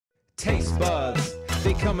Taste buds,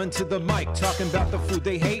 they coming to the mic, talking about the food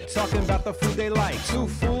they hate, talking about the food they like. Two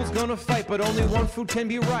fools gonna fight, but only one food can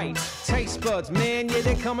be right. Taste buds, man, yeah,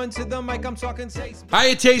 they coming to the mic. I'm talking taste buds.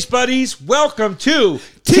 Hiya, taste buddies. Welcome to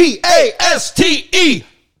TASTE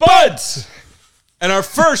Buds. And our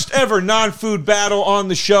first ever non-food battle on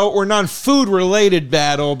the show, or non-food related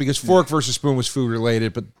battle, because Fork versus Spoon was food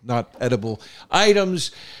related, but not edible items.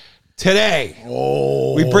 Today,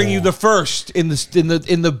 we bring you the first in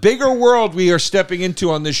the bigger world we are stepping into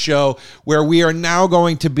on this show, where we are now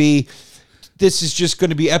going to be. This is just going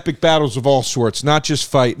to be epic battles of all sorts, not just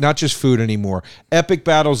food anymore. Epic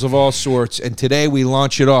battles of all sorts, and today we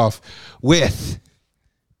launch it off with.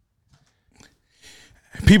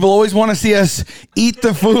 People always want to see us eat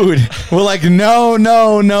the food. We're like, no, we're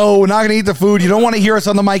not going to eat the food. You don't want to hear us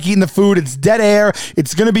on the mic eating the food. It's dead air.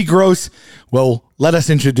 It's going to be gross. Well, let us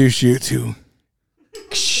introduce you to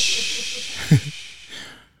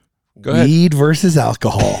Go ahead. Weed versus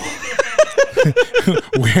alcohol,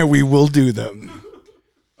 where we will do them.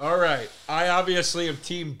 All right. I obviously am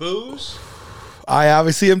team booze. I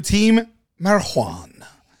obviously am team marijuana.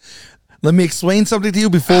 Let me explain something to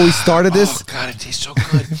you before we started this. Oh, God, it tastes so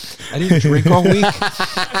good. I didn't drink all week.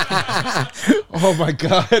 Oh, my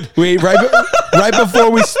God. Wait, right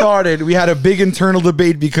before we started, we had a big internal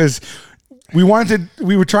debate because we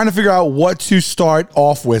were trying to figure out what to start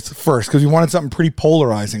off with first because we wanted something pretty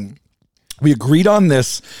polarizing. We agreed on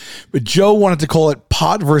this, but Joe wanted to call it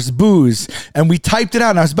pot versus booze, and we typed it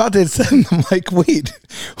out, and I was about to send them like, wait,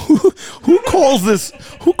 who calls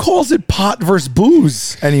it pot versus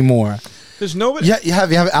booze anymore? There's nobody. Yeah, you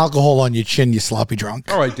have alcohol on your chin, you sloppy drunk.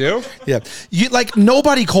 Oh, I do? Yeah.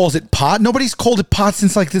 Nobody calls it pot. Nobody's called it pot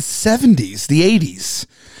since like the 70s, the 80s.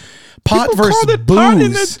 Pot People versus called it booze. pot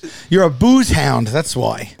in the- You're a booze hound, that's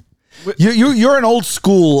why. You're an old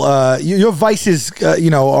school. Your vices,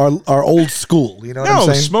 are old school. You know what I'm No,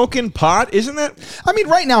 saying? smoking pot, isn't that? I mean,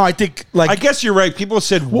 right now, I think I guess you're right. People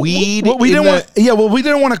said weed. we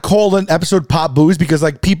didn't want to call an episode pot booze because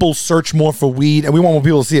like people search more for weed, and we want more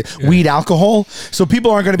people to see it. Yeah. Weed alcohol, so people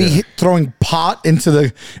aren't going to be throwing pot into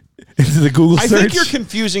the Google search. I think you're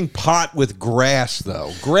confusing pot with grass,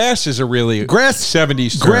 though. Grass is a really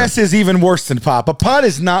 70s term. Grass is even worse than pot, but pot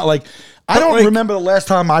is not like. I don't remember the last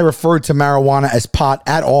time I referred to marijuana as pot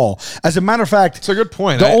at all. As a matter of fact, it's a good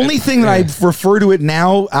point. The only thing that I refer to it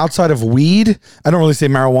now outside of weed, I don't really say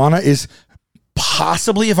marijuana, is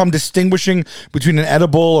possibly if I'm distinguishing between an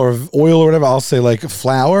edible or oil or whatever, I'll say like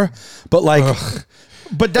flour. But like,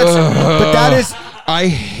 but that is. I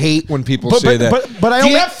hate when people say that. But do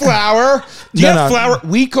you have flour? Do you have flour?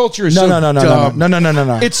 Weed culture is so dumb.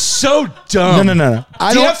 No. It's so dumb. No.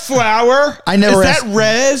 Do you have flour? I never asked. Is that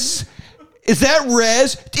res? Is that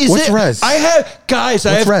res? What's res? I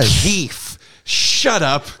have res? keef. Shut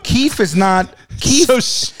up. Keef is not keef. So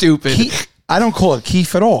stupid. I don't call it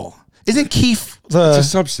keef at all. Isn't keef it's a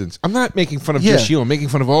substance? I'm not making fun of just you. I'm making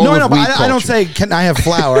fun of all of weed culture. I don't say can I have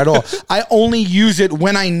flour at all. I only use it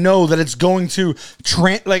when I know that it's going to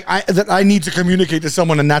that I need to communicate to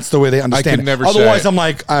someone, and that's the way they understand. I could never Otherwise, say I'm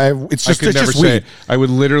like, it's just say weed. I would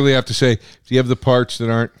literally have to say, do you have the parts that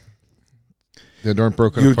aren't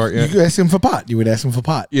broken apart yet? You ask him for pot. You would ask him for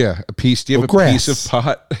pot. Yeah, a piece. Do you have a piece of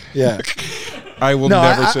pot? Yeah. I will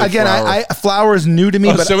never say flour. Flour is new to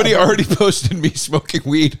me. But somebody already posted me smoking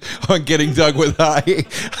weed on Getting Dug with High.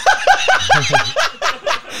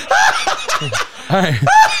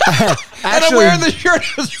 And I'm wearing the shirt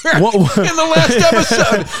I was wearing in the last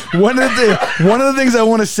episode. One of the things I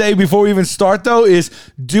want to say before we even start, though, is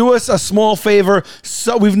do us a small favor.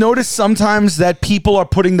 So we've noticed sometimes that people are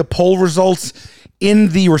putting the poll results in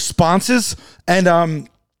the responses, and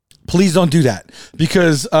please don't do that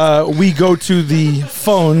because we go to the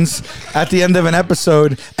phones at the end of an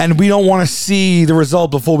episode and we don't want to see the result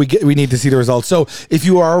before we need to see the result. So if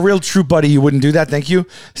you are a real true buddy, you wouldn't do that. Thank you.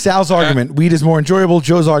 Sal's argument, weed is more enjoyable.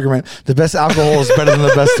 Joe's argument, the best alcohol is better than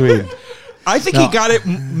the best weed. I think he got it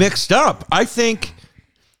mixed up. I think...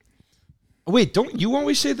 Wait, don't you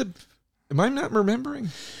always say the... Am I not remembering?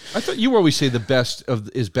 I thought you always say the best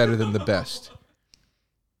is better than the best.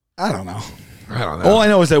 I don't know. All I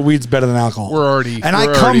know is that weed's better than alcohol.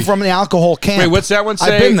 I come from the alcohol camp. Wait, what's that one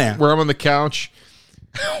say? I've been there. Where I'm on the couch.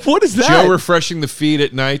 What is that? Joe refreshing the feed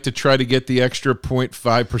at night to try to get the extra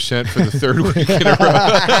 0.5% for the third week in a row.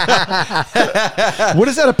 What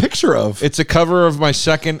is that a picture of? It's a cover of my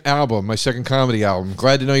second comedy album.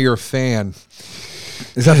 Glad to know you're a fan.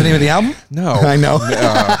 Is that the name of the album? No. I know.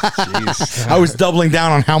 Jeez. I was doubling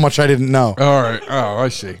down on how much I didn't know. All right. Oh, I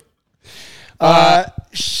see.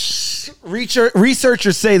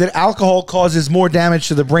 Researchers say that alcohol causes more damage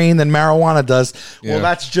to the brain than marijuana does. Yeah. Well,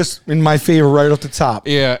 that's just in my favor right off the top.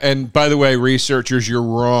 Yeah, and by the way, researchers, you're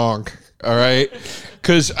wrong. All right,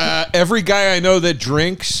 because every guy I know that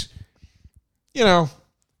drinks, you know,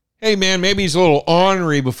 hey man, maybe he's a little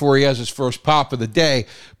ornery before he has his first pop of the day,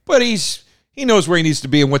 but he knows where he needs to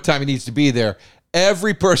be and what time he needs to be there.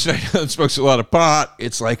 Every person I know that smokes a lot of pot,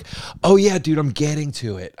 it's like, oh yeah, dude, I'm getting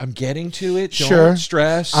to it. Don't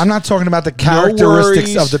stress. I'm not talking about the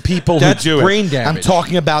characteristics of the people who do brain it. damage. I'm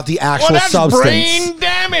talking about the actual that's substance. brain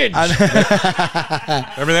damage.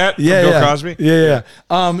 Remember that? Yeah, Bill Cosby? Yeah.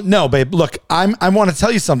 No, babe. Look, I want to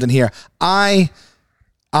tell you something here. I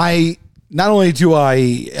not only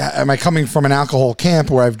am I coming from an alcohol camp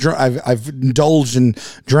where I've indulged and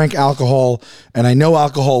drank alcohol and I know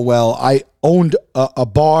alcohol well. I owned a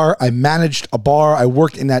bar. I managed a bar. I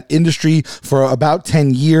worked in that industry for about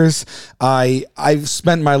 10 years. I've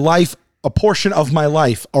spent a portion of my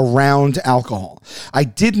life around alcohol. I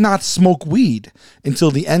did not smoke weed until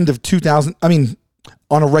the end of 2000. I mean,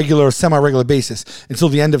 on a semi-regular basis until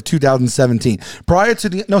the end of 2017. Prior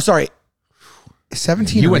to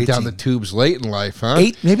 17 You or went 18? down the tubes late in life, huh?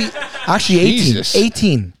 18.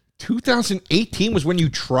 18. 2018 was when you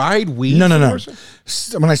tried weed? No.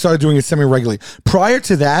 When I started doing it semi-regularly. Prior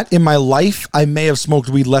to that, in my life, I may have smoked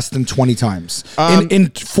weed less than 20 times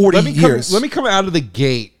in 40 years. Let me come out of the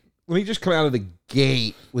gate. Let me just come out of the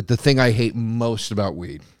gate with the thing I hate most about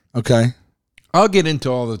weed. Okay. I'll get into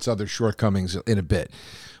all its other shortcomings in a bit.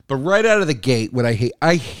 But right out of the gate, what I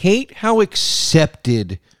hate how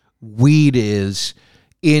accepted weed is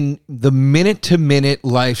in the minute-to-minute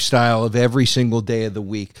lifestyle of every single day of the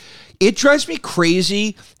week. It drives me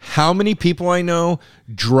crazy how many people I know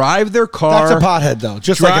drive their car. That's a pothead, though.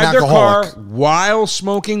 Just like an drive their alcoholic. car while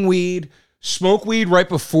smoking weed. Smoke weed right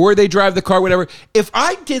before they drive the car, whatever. If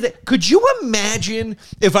I did that, could you imagine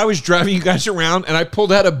if I was driving you guys around and I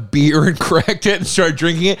pulled out a beer and cracked it and started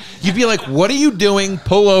drinking it? You'd be like, what are you doing?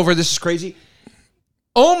 Pull over. This is crazy.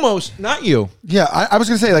 Almost, not you. Yeah, I was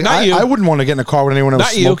going to say, like, Not you. I wouldn't want to get in a car with anyone else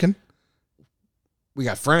Not you. smoking. We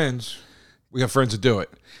got friends. We got friends that do it.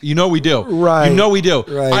 You know we do. Right. You know we do.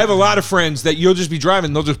 Right. I have a lot of friends that you'll just be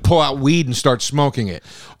driving, they'll just pull out weed and start smoking it.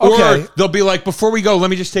 Okay. Or they'll be like, before we go, let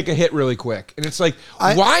me just take a hit really quick. And it's like,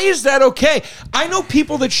 why is that okay? I know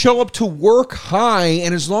people that show up to work high,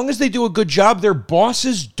 and as long as they do a good job, their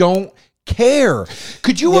bosses don't care.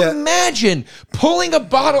 Could you imagine pulling a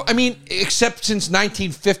bottle? I mean, except since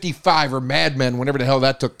 1955 or Mad Men, whenever the hell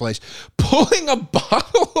that took place, pulling a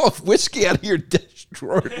bottle of whiskey out of your desk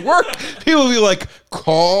drawer at work. People will be like,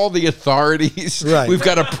 call the authorities. Right. We've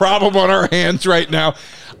got a problem on our hands right now.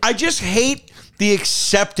 I just hate the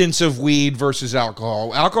acceptance of weed versus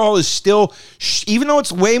alcohol. Alcohol is still, even though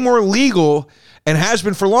it's way more legal and has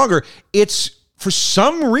been for longer, it's for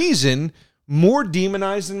some reason more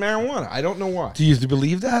demonized than marijuana. I don't know why. Do you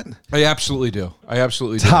believe that? I absolutely do.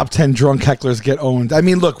 Top 10 drunk hecklers get owned. I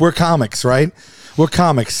mean, look, we're comics, right? We're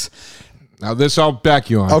comics. Now this I'll back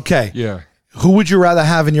you on. Okay. Yeah. Who would you rather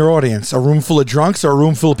have in your audience? A room full of drunks or a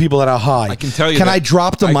room full of people that are high? I can tell you. Can I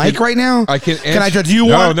drop the mic right now? I can. Can I? Do you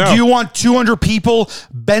want 200 people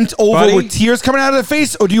bent over Buddy? with tears coming out of their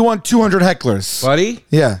face, or do you want 200 hecklers? Buddy?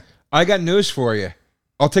 Yeah. I got news for you.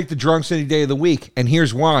 I'll take the drunks any day of the week, and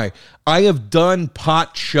here's why. I have done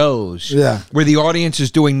pot shows where the audience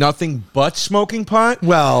is doing nothing but smoking pot.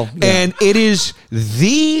 Well, and it is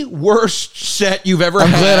the worst set you've ever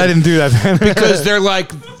had. I'm glad I didn't do that, man. Because they're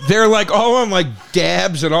like all on like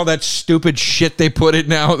dabs and all that stupid shit they put in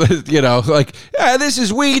now. You know, like this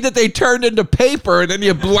is weed that they turned into paper, and then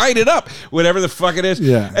you light it up, whatever the fuck it is.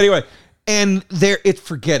 Yeah. Anyway. And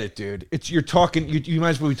forget it, dude. You're talking. You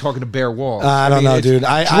might as well be talking to bare walls. I don't know, dude.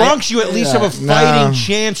 Drunks, you at least have a fighting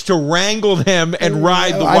chance to wrangle them and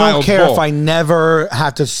ride the wild bull. I don't care if I never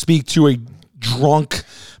have to speak to a drunk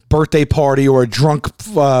birthday party or a drunk.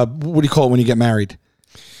 What do you call it when you get married?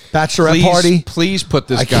 Bachelorette party. Please put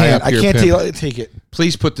this guy up here. I can't take it.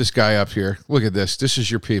 Please put this guy up here. Look at this. This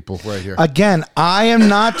is your people right here. Again, I am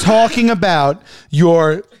not talking about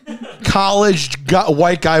your college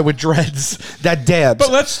white guy with dreads that dabs.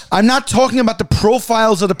 But I'm not talking about the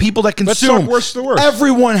profiles of the people that consume. Let's talk worst to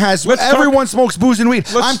worst. Everyone smokes booze and weed.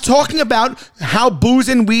 I'm talking about how booze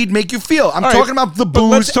and weed make you feel. I'm talking about the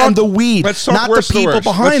booze and the weed, not the people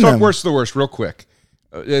behind them. Let's talk worst to the worst real quick.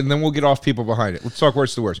 And then we'll get off people behind it. Let's talk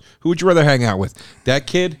worst to worst. Who would you rather hang out with? That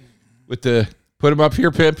kid with the put him up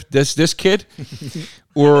here, pimp. This kid,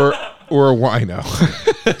 or a wino.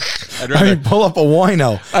 Pull up a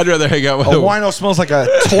wino. I'd rather hang out with a wino. Smells like a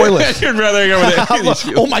toilet. I'd rather hang out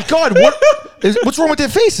with Oh my god! What's wrong with their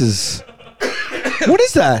faces? What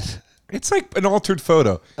is that? It's like an altered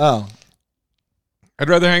photo. Oh. I'd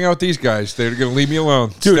rather hang out with these guys. They're going to leave me alone.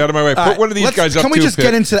 Dude, stay out of my way. Put one of these guys up. Can we to just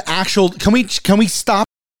get into the actual? Can we stop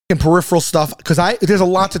in peripheral stuff? Because there's a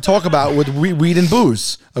lot to talk about with weed and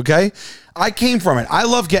booze. Okay, I came from it. I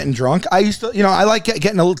love getting drunk. I used to, I like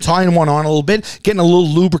getting a little, tying one on a little bit, getting a little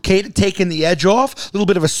lubricated, taking the edge off, a little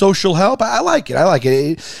bit of a social help. I like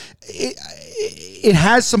it. It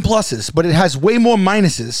has some pluses, but it has way more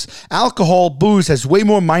minuses. Alcohol, booze has way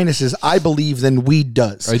more minuses, I believe, than weed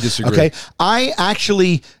does. I disagree. Okay, I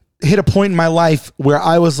actually hit a point in my life where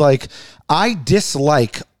I was like, I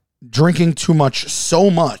dislike drinking too much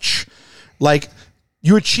so much. Like,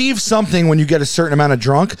 you achieve something when you get a certain amount of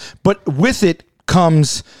drunk, but with it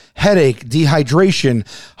comes headache, dehydration,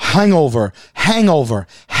 hangover.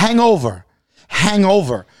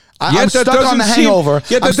 I'm stuck on the hangover.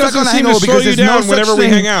 I'm stuck on the hangover because there's no such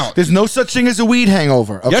thing. There's no such thing as a weed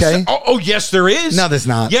hangover. Okay. Yes, there is. No, there's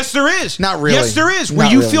not. Yes, there is. Not really. Yes, there is.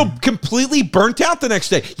 Where you feel completely burnt out the next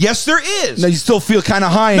day. Yes, there is. No, you still feel kind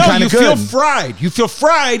of high and kind of good. No, you feel fried. You feel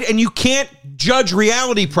fried, and you can't judge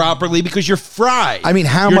reality properly because you're fried. I mean,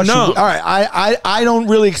 how much? All right, I don't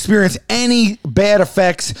really experience any bad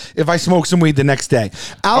effects if I smoke some weed the next day.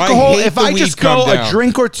 Alcohol, if I just go a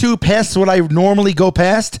drink or two past what I normally go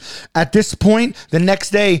past, at this point, the next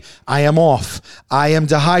day, I am off. I am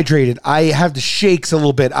dehydrated. I have the shakes a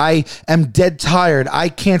little bit. I am dead tired. I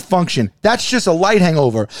can't function. That's just a light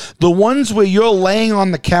hangover. The ones where you're laying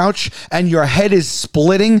on the couch and your head is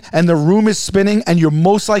splitting and the room is spinning and you're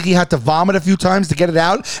most likely had to vomit a few times to get it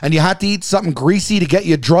out and you had to eat something greasy to get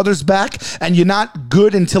your druthers back and you're not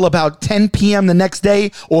good until about 10 p.m. the next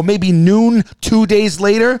day or maybe noon 2 days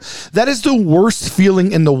later, that is the worst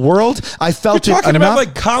feeling in the world. I felt You're talking about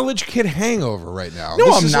like college kid hangover right now.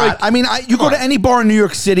 No, I'm not. I mean, you go to any bar in New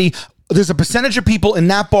York City, there's a percentage of people in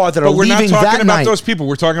that bar that are leaving that night. But we're not talking about those people.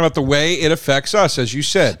 We're talking about the way it affects us, as you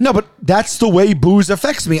said. No, but that's the way booze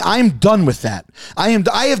affects me. I am done with that. I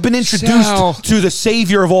have been introduced to the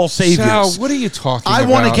savior of all saviors. Sal, what are you talking about? I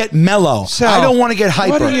want to get mellow. Sal, I don't want to get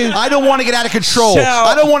hyper. I don't want to get out of control. Sal,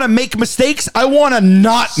 I don't want to make mistakes. I want to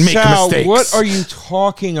not make mistakes. What are you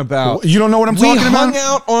talking about? You don't know what I'm talking about? We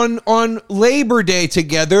hung out on Labor Day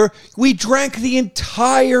together. We drank the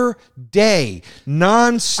entire day,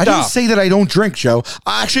 nonstop. I didn't say that I don't drink, Joe.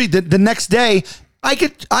 Actually, the next day, I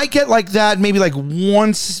get like that maybe like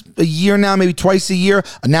once a year now, maybe twice a year,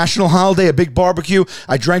 a national holiday, a big barbecue.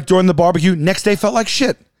 I drank during the barbecue. Next day felt like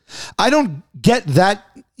shit. I don't get that.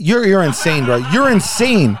 You're insane, bro. You're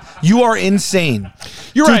insane. You are insane.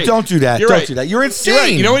 You're Dude, right. Don't do that. Don't do that. You're insane. You're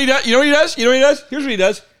right. You know what he does? Here's what he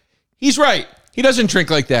does. He's right. He doesn't drink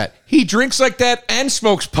like that. He drinks like that and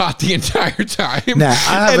smokes pot the entire time. Nah,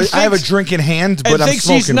 I have a drink in hand, but I'm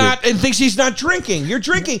smoking and thinks he's not drinking. You're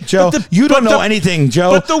drinking. Joe, you don't know anything,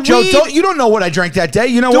 Joe. You don't know what I drank that day.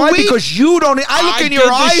 You know why? Because you don't. I look in your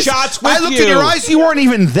eyes. I looked in your eyes. You weren't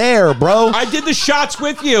even there, bro. I did the shots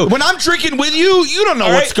with you. When I'm drinking with you, you don't know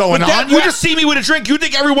what's going on. You just see me with a drink. You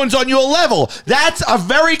think everyone's on your level. That's a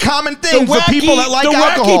very common thing for people that like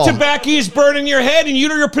alcohol. The wacky tobacco is burning your head, and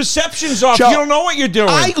your perception's off. Joe, you don't know what you're doing.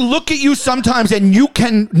 I look at you sometimes and you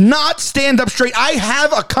cannot stand up straight. I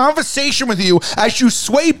have a conversation with you as you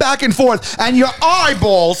sway back and forth and your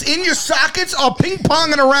eyeballs in your sockets are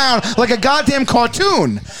ping-ponging around like a goddamn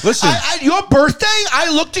cartoon. Listen. At your birthday,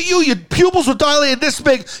 I looked at you, your pupils were dilated this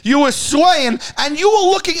big, you were swaying, and you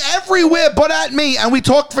were looking everywhere but at me, and we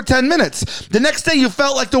talked for 10 minutes. The next day, you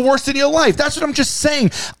felt like the worst in your life. That's what I'm just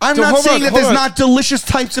saying. I'm not saying that there's not delicious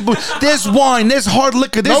types of booze. There's wine, there's hard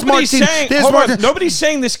liquor, there's martini. Nobody's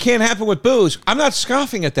saying this can't happen with booze. I'm not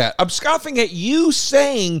scoffing at that. I'm scoffing at you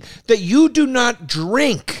saying that you do not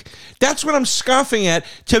drink. That's what I'm scoffing at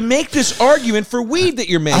to make this argument for weed that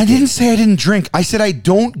you're making. I didn't say I didn't drink. I said I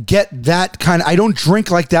don't get that kind of, I don't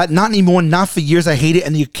drink like that. Not anymore. Not for years. I hate it.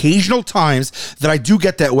 And the occasional times that I do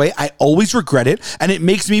get that way, I always regret it. And it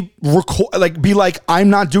makes me be like, I'm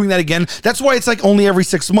not doing that again. That's why it's like only every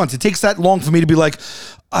 6 months. It takes that long for me to be like,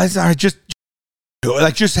 I just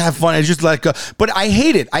have fun. I just but I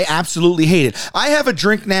hate it. I absolutely hate it. I have a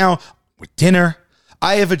drink now with dinner.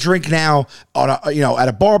 I have a drink now on at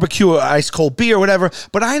a barbecue, ice cold beer, whatever.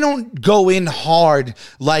 But I don't go in hard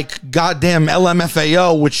like goddamn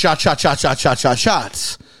LMFAO with shots.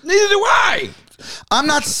 Neither do I. I'm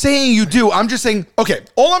not saying you do. I'm just saying, okay,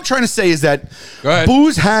 all I'm trying to say is that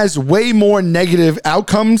booze has way more negative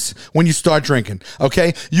outcomes when you start drinking,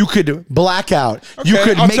 okay? You could black out. Okay, you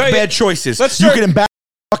could make bad choices. You could embarrass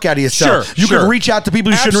fuck out of yourself. Sure, You could reach out to people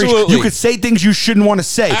you shouldn't reach. Absolutely. You could say things you shouldn't want to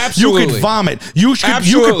say. Absolutely. You could vomit. You could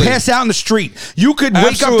Absolutely. pass out in the street. You could wake up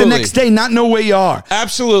the Absolutely. next day not know where you are.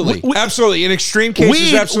 Absolutely, absolutely. In extreme cases,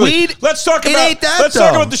 Weed- absolutely. weed, let's talk it about ain't that, let's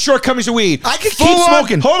talk though. about the shortcomings of weed. I could Full keep on-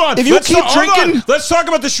 smoking. Hold on. If you Let's keep hold on. drinking- Let's talk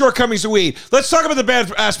about the shortcomings of weed. Let's talk about the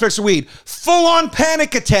bad aspects of weed. Full-on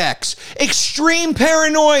panic attacks, extreme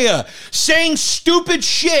paranoia, saying stupid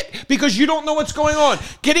shit because you don't know what's going on,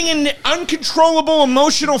 getting in uncontrollable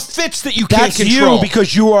emotional fits that you can't That's control. you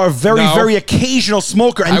because you are a very, No. very occasional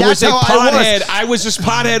smoker. And I that's was a how pothead. I I was. was this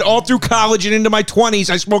pothead all through college and into my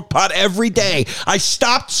 20s. I smoked pot every day. I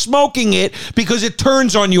stopped smoking it because it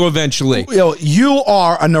turns on you eventually. You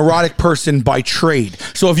are a neurotic person by trade.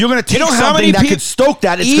 So if you're going to take something that could stoke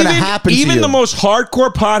that, it's going to happen to you. Even the most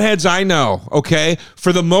hardcore potheads I know, okay,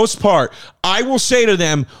 for the most part, I will say to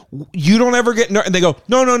them, you don't ever get, and they go,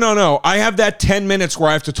 no. I have that 10 minutes where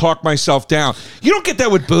I have to talk myself down. You don't get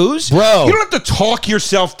that with booze. Bro. You don't have to talk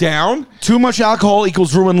yourself down. Too much alcohol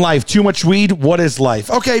equals ruin life. Too much weed, what is life?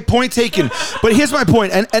 Okay, point taken. But here's my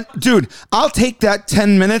point. And dude, I'll take that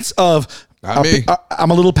 10 minutes of Not me.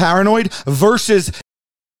 I'm a little paranoid versus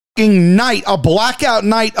night, a blackout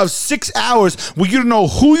night of 6 hours where you don't know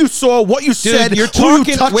who you saw, what you Dude, said, you're who you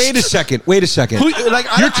talking. touched. Wait a second.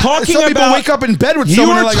 You're talking some people about. wake up in bed with you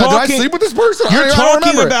someone are and they're like, talking- did I sleep with this person? You're I don't talking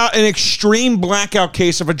remember. about an extreme blackout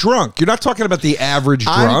case of a drunk. You're not talking about the average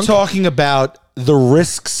drunk. I'm talking about the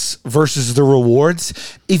risks versus the rewards.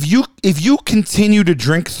 If you continue to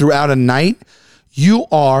drink throughout a night, you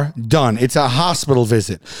are done. It's a hospital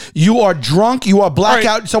visit. You are drunk. You are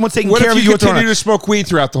blackout. Right. Someone's taking What care if of you you. continue to smoke weed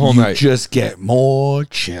throughout the whole You night? just get more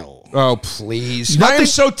chill. Oh, please. Nothing- I am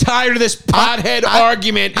so tired of this pothead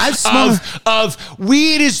argument I've smoked- of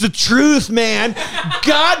weed is the truth, man.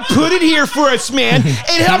 God put it here for us, man.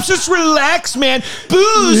 It helps us relax, man.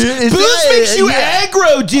 Booze makes you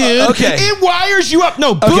aggro, dude. Okay. It wires you up.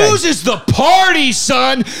 No, booze is the party,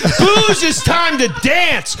 son. Booze is time to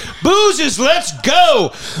dance. Booze is let's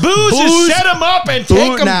go. Booze is set them up and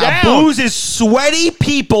take them down. Booze is sweaty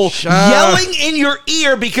people yelling in your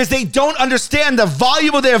ear because they don't understand the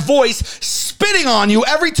volume of their voice, spitting on you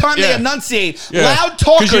every time they enunciate. Loud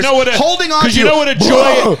talkers, holding on to you. Because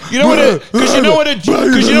you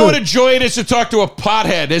know what a joy it is to talk to a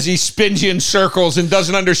pothead as he spins you in circles and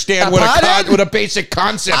doesn't understand what a basic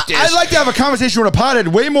concept is. I'd like to have a conversation with a pothead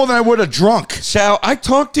way more than I would a drunk. Sal, I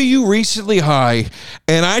talked to you recently, and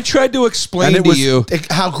I tried to explain And to you.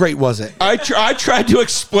 How great was it? I tried to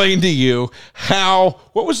explain to you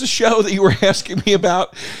what was the show that you were asking me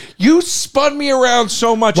about? You spun me around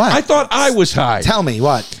so much. What? I thought I was high. Tell me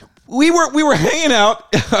what. We were hanging out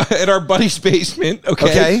at our buddy's basement,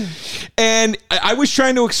 okay? And I was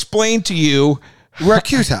trying to explain to you. We're at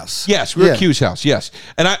Q's house. Yes, we were at Q's house, yes.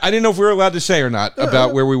 And I didn't know if we were allowed to say or not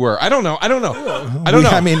about where we were. I don't know.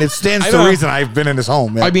 I mean, it stands to reason I've been in his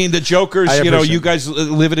home. Yeah. I mean, the jokers, you guys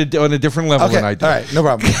live on a different level than I do. All right, no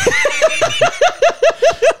problem.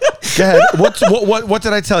 Go ahead. What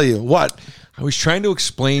did I tell you? What? I was trying to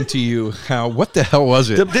explain to you what the hell was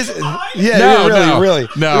it? Really.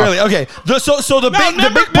 Okay. So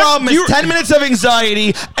the big problem is 10 minutes of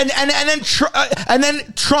anxiety and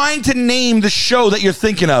then trying to name the show that you're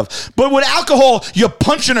thinking of. But with alcohol, you're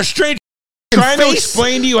punching a stranger. Trying to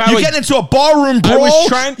explain to you how you get into a barroom brawl.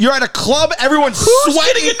 You're at a club. Everyone's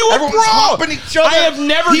sweating. Into a everyone's brawl. hopping each other. I have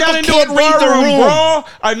never People gotten into can't a read the barroom room. brawl.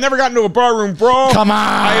 I've never gotten into a barroom brawl. Come on.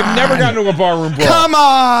 I have never gotten into a barroom brawl. Come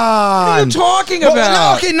on. What are you talking about?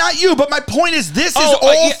 No, okay, not you. But my point is, this is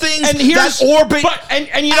all things that orbit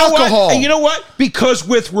and you know alcohol. what? And you know what? Because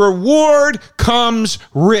with reward comes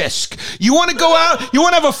risk. You want to go out? You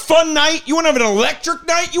want to have a fun night? You want to have an electric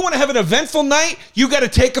night? You want to have an eventful night? You got to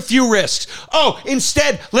take a few risks.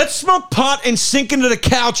 Instead, let's smoke pot and sink into the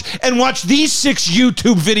couch and watch these 6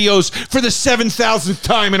 YouTube videos for the 7,000th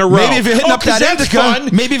time in a row. Maybe if you're hitting up that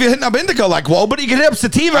indica, like, well, but you can hit up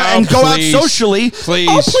sativa and go out socially. Please.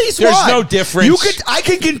 Oh, please, There's why? no difference. I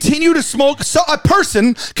can continue to smoke. So a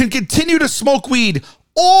person can continue to smoke weed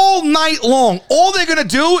all night long. All they're gonna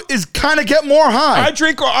do is kind of get more high. I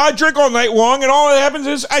drink all night long, and all that happens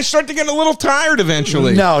is I start to get a little tired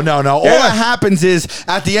eventually. No. All that happens is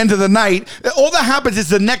at the end of the night, all that happens is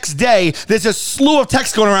the next day, there's a slew of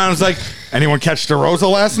texts going around. It's like, anyone catch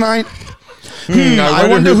DeRosa last night? I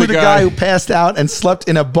wonder who the guy who passed out and slept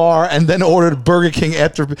in a bar and then ordered Burger King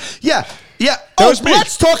after. Yeah. Yeah. was me.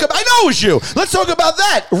 Let's talk about. I know it was you. Let's talk about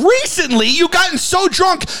that. Recently, you gotten so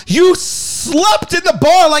drunk you slept in the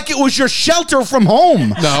bar like it was your shelter from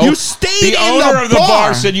home. No, you stayed. The owner of the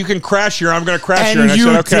bar said you can crash here. I'm going to crash here, and I you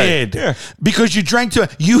said okay. did Yeah. because you drank too.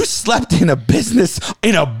 You slept in a business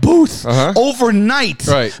in a booth overnight,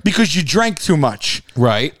 Right. Because you drank too much.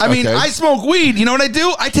 Right. I mean, I smoke weed. You know what I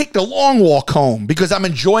do? I take the long walk home because I'm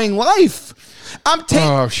enjoying life. I'm taking.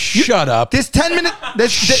 Oh, shut up. There's 10 minutes.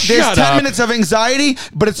 There's Shut 10 up. minutes of anxiety,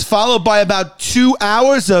 but it's followed by about 2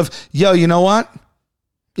 hours of yo. You know what?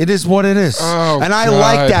 It is what it is, and I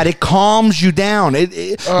like that. It calms you down.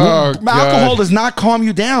 Alcohol does not calm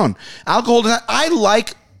you down. Alcohol does not. I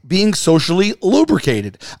like being socially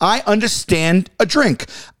lubricated. I understand a drink.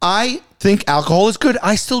 I think alcohol is good.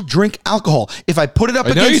 I still drink alcohol. If I put it up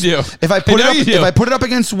against, if I put it up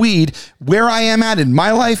against weed, where I am at in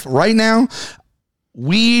my life right now.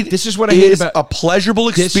 Weed. This is what I hate about a pleasurable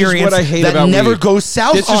experience. This is what I hate that about never weed. goes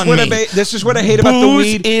south This is on what me. This is what I hate about the Booze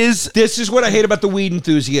weed. is. This is what I hate about the weed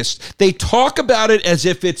enthusiasts. They talk about it as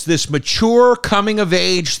if it's this mature coming of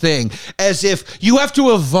age thing, as if you have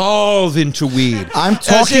to evolve into weed. I'm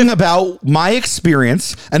talking about my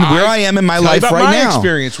experience and where I am in my life about right my now.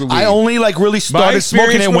 experience with weed. I only really started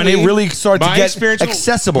smoking it when it really started to get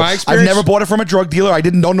accessible. I've never bought it from a drug dealer. I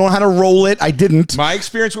don't know how to roll it. I didn't. My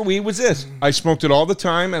experience with weed was this: I smoked it all the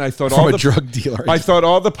time, and I thought From a drug dealer. I thought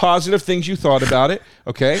all the positive things you thought about it.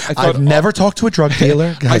 Okay, I've never talked to a drug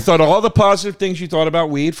dealer. I thought all the positive things you thought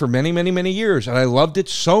about weed for many, many, many years, and I loved it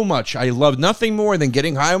so much. I loved nothing more than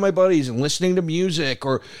getting high with my buddies and listening to music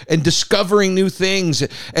and discovering new things,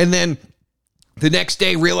 and then the next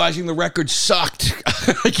day realizing the record sucked.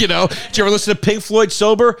 You know, did you ever listen to Pink Floyd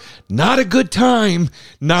sober? Not a good time.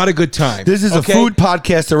 Not a good time. This is a food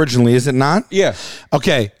podcast originally, is it not? Yeah.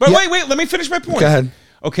 Okay. But wait, let me finish my point. Go ahead.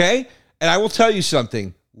 Okay? And I will tell you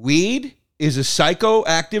something. Weed is a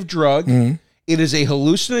psychoactive drug. Mm-hmm. It is a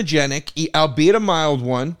hallucinogenic, albeit a mild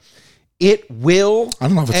one. It will... I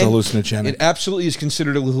don't know if it's hallucinogenic. It absolutely is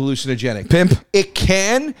considered a hallucinogenic. Pimp. It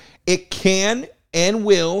can and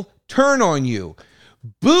will turn on you.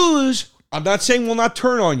 Booze, I'm not saying will not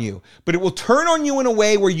turn on you, but it will turn on you in a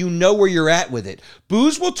way where you know where you're at with it.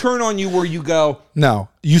 Booze will turn on you where you go... No,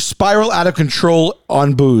 you spiral out of control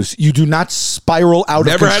on booze. You do not spiral out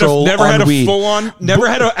of control never on had a weed. Never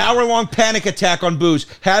had an hour-long panic attack on booze.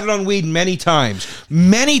 Had it on weed many times.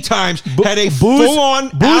 Many times had a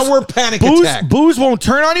full-on hour panic attack. Booze won't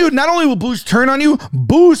turn on you. Not only will booze turn on you,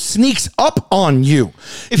 booze sneaks up on you.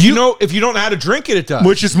 If you don't know how to drink it, it does.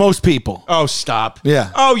 Which is most people. Oh, stop.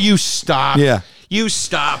 Yeah. Oh, you stop. Yeah. You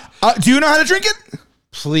stop. Do you know how to drink it?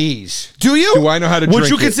 Please. Do you? Do I know how to drink it? Would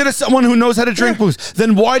you consider someone who knows how to drink booze?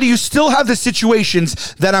 Then why do you still have the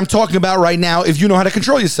situations that I'm talking about right now if you know how to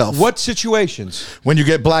control yourself? What situations? When you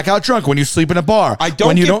get blackout drunk, when you sleep in a bar. I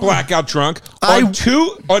don't get blackout drunk. On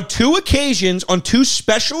two occasions, on two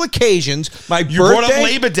special occasions, You brought up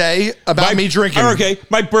Labor Day about me drinking. Okay,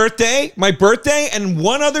 my birthday, and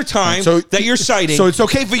one other time that you're citing. So it's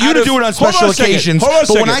okay for you to do it on special occasions. But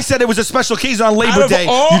when I said it was a special occasion on Labor Day,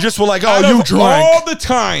 you just were like, oh, you drank. All the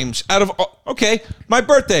times my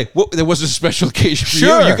birthday, there was a special occasion for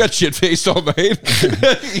you. You got shit faced all night.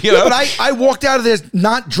 You know? But I walked out of there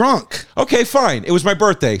not drunk. Okay, fine. It was my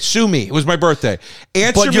birthday. Sue me. It was my birthday.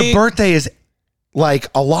 But your birthday is like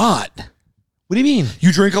a lot. What do you mean?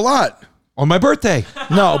 You drink a lot. On my birthday.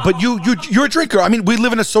 No, but you're a drinker. I mean, we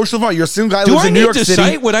live in a social environment. You're a single guy who lives in New York City. Do I need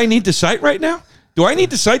to cite what I need to cite right now? Do I need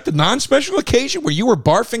to cite the non-special occasion where you were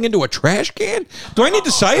barfing into a trash can? Do I need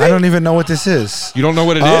to cite it? I don't even know what this is. You don't know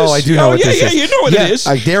what it is? Oh, I do know what this is. Yeah, you know what it is.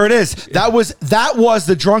 There it is. That was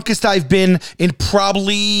the drunkest I've been in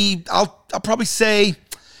probably, I'll probably say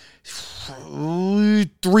 3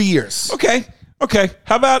 years. Okay.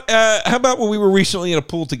 How about when we were recently in a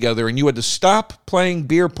pool together and you had to stop playing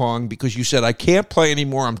beer pong because you said, I can't play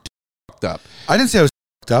anymore, I'm too fucked up. I didn't say I was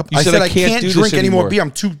up. I said I can't drink any more beer.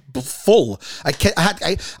 I'm too full. I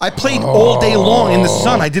played all day long in the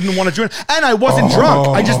sun. I didn't want to drink, and I wasn't drunk.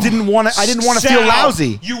 I just didn't want to. I didn't want to feel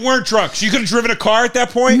lousy. You weren't drunk, so you could have driven a car at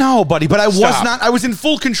that point. No, buddy, but I was not. I was in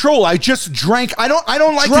full control. I just drank. I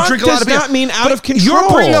don't like to drink a lot of beer. Does not mean out of control. You're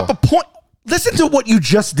bringing up a point. Listen to what you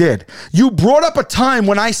just did. You brought up a time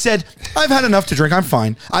when I said, I've had enough to drink. I'm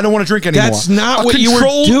fine. I don't want to drink anymore. That's not what you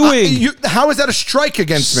were doing. How is that a strike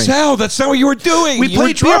against me? Sal, that's not what you were doing. We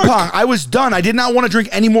played beer pong. I was done. I did not want to drink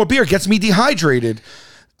any more beer. It gets me dehydrated.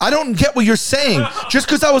 I don't get what you're saying. Just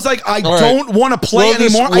because I was like, I don't want to play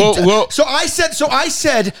anymore. So I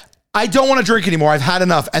said, I don't want to drink anymore. I've had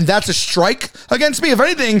enough. And that's a strike against me. If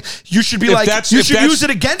anything, you should be you should use it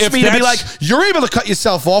against me to be like, you're able to cut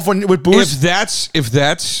yourself off with booze. If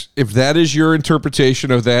that is your interpretation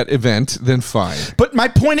of that event, then fine. But my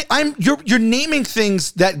point, you're naming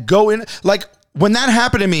things that go in, like when that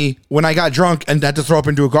happened to me, when I got drunk and had to throw up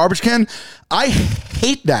into a garbage can, I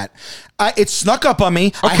hate that. It snuck up on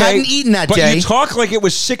me. Okay, I hadn't eaten that day. But you talk like it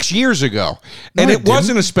was 6 years ago. And it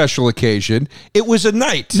wasn't a special occasion. It was a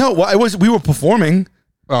night. No, well, we were performing.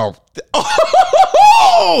 Oh,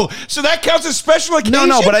 so that counts as special occasion?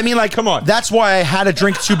 No, but I mean, like, come on. That's why I had a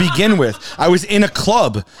drink to begin with. I was in a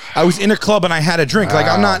club. And I had a drink. Like,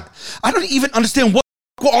 I don't even understand what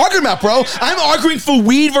we're arguing about, bro. I'm arguing for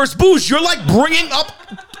weed versus booze. You're like bringing up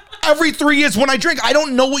every 3 years when I drink. I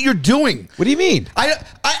don't know what you're doing. What do you mean? I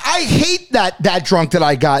hate that drunk that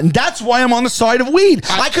I got, and that's why I'm on the side of weed.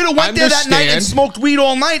 I could have went there that night and smoked weed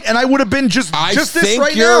all night, and I would have been just this right now. I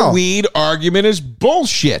think your weed argument is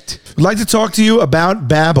bullshit. I'd like to talk to you about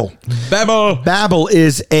Babbel. Babbel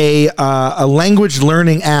is a language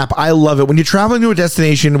learning app. I love it. When you're traveling to a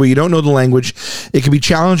destination where you don't know the language, it can be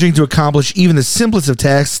challenging to accomplish even the simplest of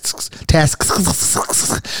tasks.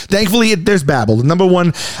 Thankfully, there's Babbel, the number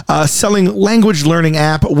one selling language learning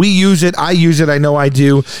app. We use it. I use it. I know I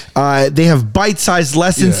do. They have bite-sized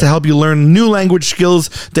lessons to help you learn new language skills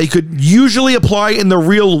that you could usually apply in the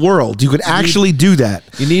real world. You could actually do that.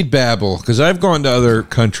 You need Babbel, because I've gone to other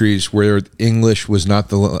countries where English was not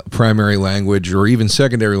the primary language or even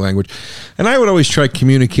secondary language, and I would always try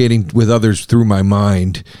communicating with others through my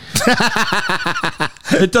mind.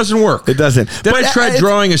 It doesn't work. It doesn't. Then I tried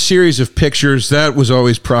drawing a series of pictures. That was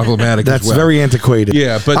always problematic. That's as well. Very antiquated.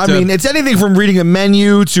 Yeah, but I mean, it's anything from reading a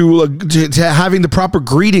menu to having the proper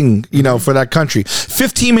greeting, for that country.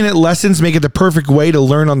 15-minute lessons make it the perfect way to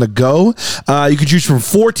learn on the go. You can choose from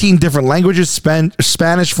 14 different languages: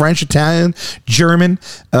 Spanish, French, Italian, German.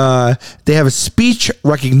 They have a speech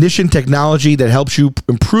recognition technology that helps you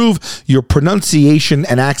improve your pronunciation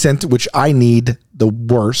and accent, which I need the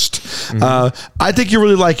worst. I think you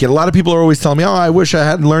really like it. A lot of people are always telling me, I wish I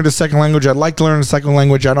hadn't learned a second language. I'd like to learn a second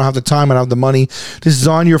language. I don't have the time. I don't have the money. This is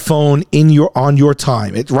on your phone on your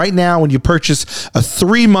time. Right now, when you purchase a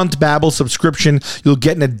 3-month Babbel subscription, you'll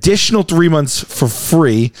get an additional 3 months for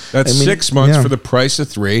free. That's 6 months for the price of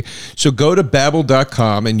 3. So go to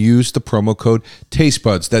Babbel.com and use the promo code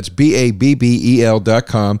TasteBuds. That's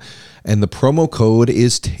BABBEL.com. And the promo code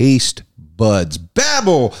is TasteBuds.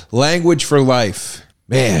 Babbel, language for life.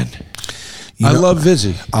 Man, I love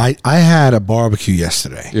Vizzy. I had a barbecue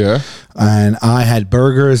yesterday. Yeah. And I had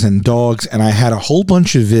burgers and dogs, and I had a whole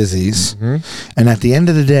bunch of Vizzies. And at the end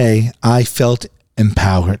of the day, I felt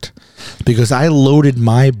empowered because I loaded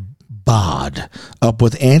my bod up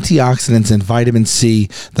with antioxidants and vitamin C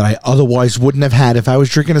that I otherwise wouldn't have had if I was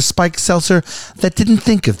drinking a spiked seltzer that didn't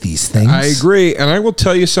think of these things. I agree. And I will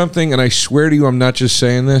tell you something, and I swear to you, I'm not just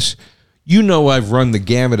saying this. You know I've run the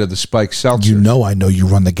gamut of the spiked seltzer. I know you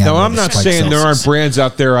run the gamut. No, I'm not saying there aren't brands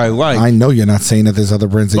out there I like. I know you're not saying that there's other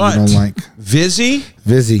brands that you don't like. Vizzy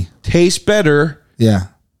tastes better. Yeah.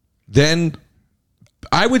 Than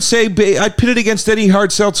I would say I pit it against any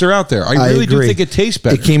hard seltzer out there. I really do think it tastes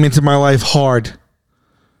better. It came into my life hard.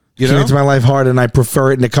 Came into my life hard, and I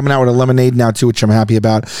prefer it. And they're coming out with a lemonade now too, which I'm happy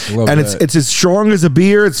about. It's as strong as a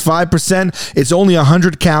beer. It's 5%. It's only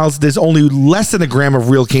 100 calories. There's only less than a gram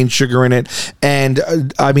of real cane sugar in it.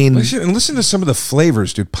 And I mean, listen to some of the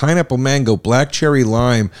flavors, dude. Pineapple, mango, black cherry,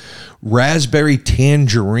 lime, raspberry,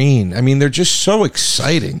 tangerine. I mean, they're just so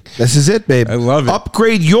exciting. This is it, babe. I love it.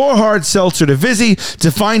 Upgrade your hard seltzer to Vizzy.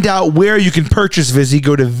 To find out where you can purchase Vizzy,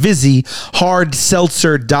 go to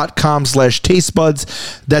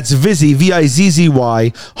VizzyHardSeltzer.com/tastebuds. That's Vizzy, Vizzy,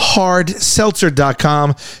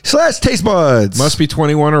 hardseltzer.com/tastebuds. Must be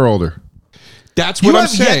 21 or older. That's what I'm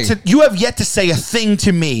saying. You have yet to say a thing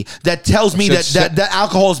to me that tells me that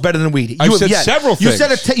alcohol is better than weed. I've said several things.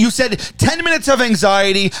 You said 10 minutes of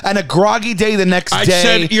anxiety and a groggy day the next day. I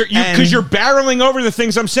said because you're barreling over the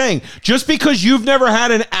things I'm saying. Just because you've never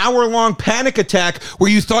had an hour-long panic attack where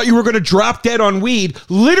you thought you were going to drop dead on weed,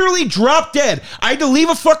 literally drop dead. I had to leave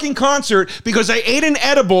a fucking concert because I ate an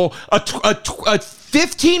edible, a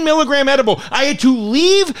 15 milligram edible. I had to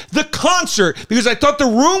leave the concert because I thought the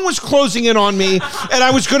room was closing in on me and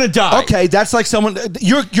I was going to die. Okay, that's like someone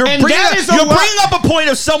you're bringing up a point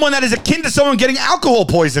of someone that is akin to someone getting alcohol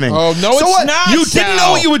poisoning. Oh no, so it's not. You didn't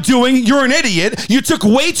know what you were doing. You're an idiot. You took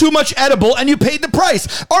way too much edible and you paid the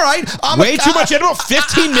price. All right, way too much edible.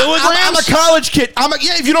 15 milligrams. I'm a college kid.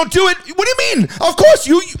 If you don't do it, what do you mean? Of course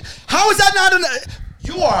you. How is that not an?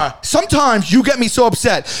 You are. Sometimes you get me so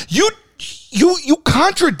upset. You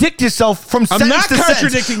contradict yourself from sentence not to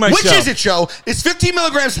contradicting sentence. myself. Which is it, Joe? Is 15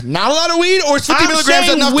 milligrams not a lot of weed, or is 50 I'm milligrams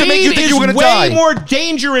saying enough to make you think weed you were going to is die? way more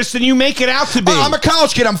dangerous than you make it out to be. I'm a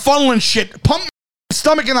college kid. I'm funneling shit. Pump my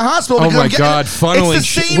stomach in the hospital. Oh because my I'm getting God, it. funneling It's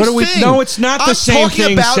the shit. same What are we- thing. No, it's not the same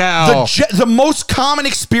thing, I'm talking about Sal. the most common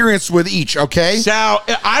experience with each, okay? Sal,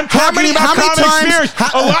 I'm How talking many- about how many common times- experience.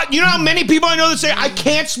 how- A lot. You know how many people I know that say I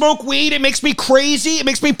can't smoke weed. It makes me crazy. It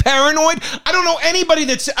makes me paranoid. I don't know anybody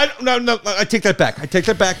that's. No. I take that back.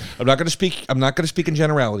 I'm not going to speak. I'm not going to speak in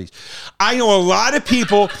generalities. I know a lot of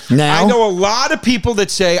people. Now? I know a lot of people that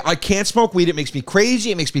say I can't smoke weed. It makes me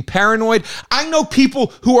crazy. It makes me paranoid. I know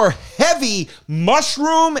people who are heavy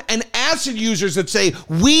mushroom and acid users that say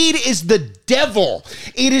weed is the devil.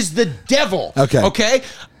 It is the devil. Okay.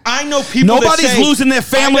 I know people. Nobody's that say, losing their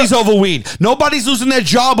families over weed. Nobody's losing their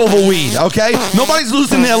job over weed. Okay. Nobody's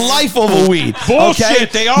losing their life over weed. Bullshit, Okay?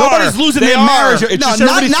 they are. Nobody's losing They their are. marriage. It's No, just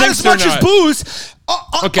not everybody as thinks they're much as not. booze.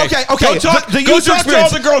 Okay. Go talk, The go user talk to all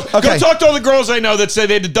experience. the girls. Okay. Go talk to all the girls I know that say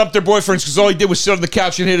they had to dump their boyfriends because all he did was sit on the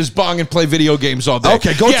couch and hit his bong and play video games all day.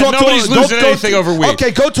 Okay, go talk to all nobody's losing anything over weed.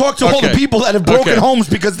 Okay, go talk to all the Okay. people that have broken Okay. homes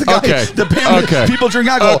because the guy, Okay. the people drink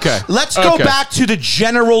alcohol. Okay. Let's go Okay. back to the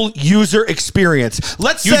general user experience.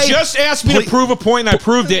 Let's You say just asked me to prove a point and I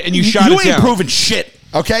proved it and you shot it down. You ain't proving shit.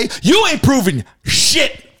 Okay, you ain't proving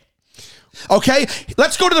shit. Okay,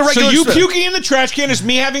 let's go to the regular. So you puking in the trash can is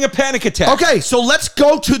me having a panic attack. Okay, so let's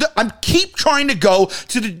go to the. I'm keep trying to go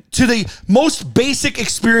to the most basic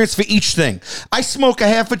experience for each thing. I smoke a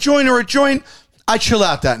half a joint or a joint. I chill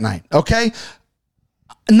out that night. Okay,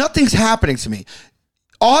 nothing's happening to me.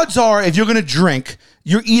 Odds are, if you're going to drink,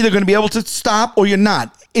 you're either going to be able to stop or you're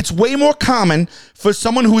not. It's way more common for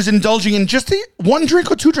someone who is indulging in just one drink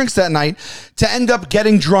or two drinks that night to end up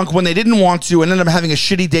getting drunk when they didn't want to and end up having a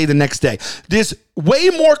shitty day the next day. There's way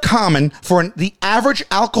more common for the average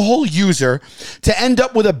alcohol user to end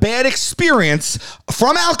up with a bad experience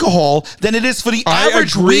from alcohol than it is for the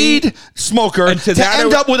average weed smoker to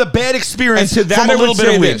end up with a bad experience from a little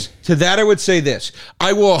bit of weed. To that, I would say this.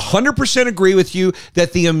 I will 100% agree with you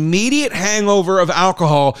that the immediate hangover of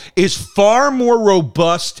alcohol is far more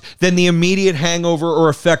robust than the immediate hangover or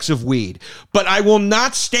effects of weed. But I will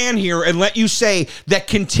not stand here and let you say that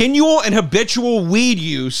continual and habitual weed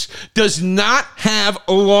use does not have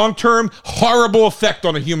a long-term horrible effect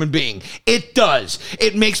on a human being. It does.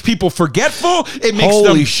 It makes people forgetful. It makes them...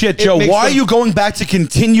 Holy shit, Joe. Why are you going back to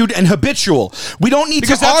continued and habitual? We don't need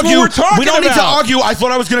to argue. We don't need to argue. I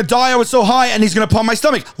thought I was going to die. I was so high and he's going to pump my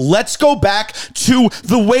stomach. Let's go back to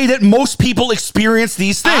the way that most people experience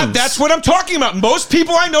these things. That's what I'm talking about. Most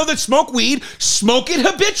people I know that smoke weed smoke it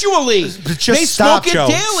habitually. They stop, smoke Joe.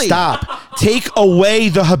 it daily. Stop. Take away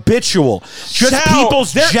the habitual. Just Sal,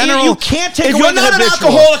 people's general. You can't take if away you're the not an habitual.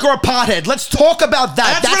 alcoholic or a pothead, let's talk about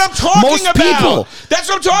that. That's what I'm talking most about. People. That's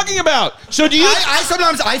what I'm talking about. So do you? I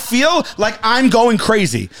sometimes I feel like I'm going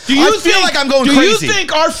crazy. Do you I feel like I'm going crazy. Do you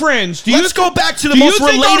think our friends? Let's go back to the most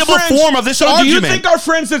relatable form of this argument. Do you think our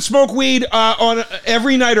friends that smoke weed on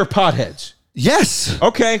every night are potheads? Yes.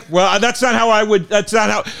 Okay. Well, that's not how I would. That's not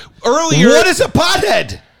how. Earlier, what is a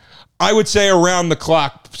pothead? I would say around the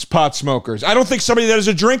clock pot smokers. I don't think somebody that has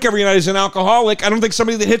a drink every night is an alcoholic. I don't think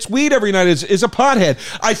somebody that hits weed every night is a pothead.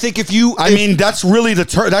 I think if you... I mean, that's really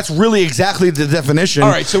that's really exactly the definition. All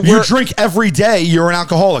right, so you drink every day, you're an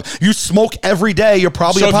alcoholic. You smoke every day, you're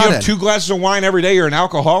probably a pothead. So if you have 2 glasses of wine every day, you're an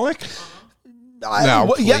alcoholic?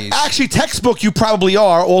 No, please. Yeah, actually, textbook, you probably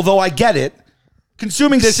are, although I get it.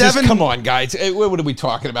 Consuming come on, guys. What are we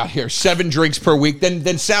talking about here? 7 drinks per week.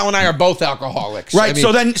 Then Sal and I are both alcoholics. Right.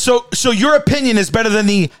 I mean, so your opinion is better than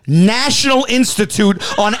the National Institute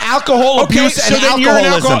on Alcohol Abuse and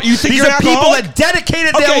Alcoholism. You think These you're are an people alcoholic? that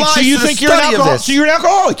dedicated their lives so you to think the you're an study of alcoholic? this. So you're an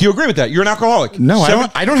alcoholic. You agree with that? You're an alcoholic. No,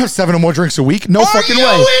 I don't have 7 or more drinks a week. No fucking way.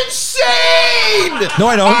 Are you insane? No,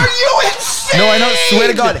 I don't. Are you insane? No, I don't. Swear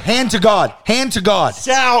to God. Hand to God. Hand to God.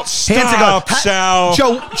 Sal, stop. Hand to God. Sal.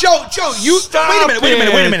 Joe, you... Stop Wait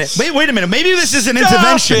a minute. Wait a minute. Maybe this is an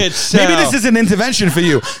intervention. Maybe this is an intervention for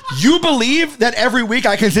you. You believe that every week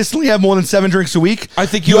I consistently have more than 7 drinks a week? I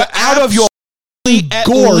think you're out of your at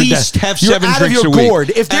gourd. least have 7 You're out drinks of your a week. gourd.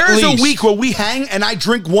 If there is At a week where we hang and I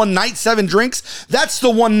drink one night 7 drinks, that's the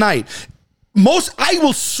one night. I'm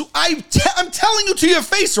telling you to your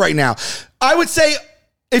face right now. I would say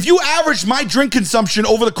if you average my drink consumption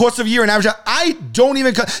over the course of a year and average, I don't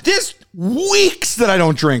even. There's weeks that I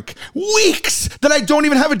don't drink. Weeks that I don't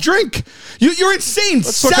even have a drink. You're insane.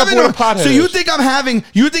 Let's look up what a pothead so you is. think I'm having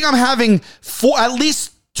at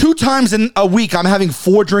least 2 times in a week, I'm having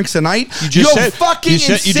 4 drinks a night. You're fucking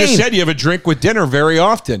insane. You just said you have a drink with dinner very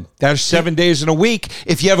often. That's 7 days in a week.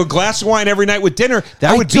 If you have a glass of wine every night with dinner,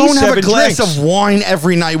 that would be 7 drinks. I don't have a glass of wine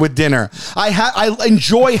every night with dinner. I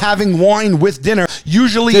enjoy having wine with dinner,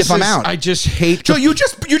 usually if I'm out. I just hate... Joe, you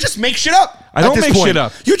just make shit up. I don't make shit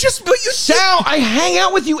up. Sal, I hang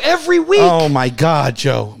out with you every week. Oh my God,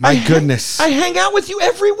 Joe. My goodness. I hang out with you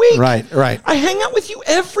every week. Right. I hang out with you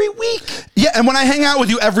every week. Yeah, and when I hang out with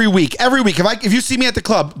you every week, if you see me at the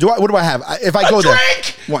club, what do I have? If I go there,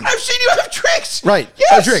 drink. I've seen you have drinks. Right.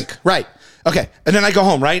 Yes. A drink. Right. Okay, and then I go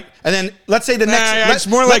home, right? And then let's say the next... it's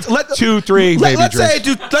more like 2, 3 maybe let's drinks.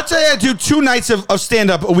 Let's say I do 2 nights of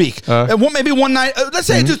stand-up a week. And maybe one night... let's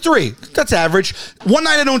say I do 3. That's average. One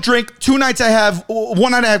night I don't drink. 2 nights I have...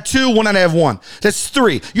 One night I have 2. One night I have 1. That's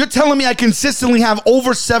 3. You're telling me I consistently have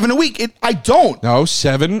over 7 a week. I don't. No,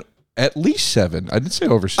 7. At least 7. I didn't say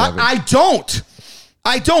over 7. I don't.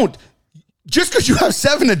 Just because you have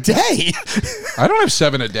 7 a day. I don't have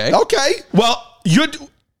 7 a day. Okay. Well,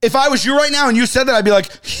 if I was you right now and you said that, I'd be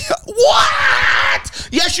like, what?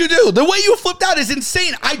 Yes, you do. The way you flipped out is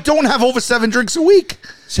insane. I don't have over 7 drinks a week.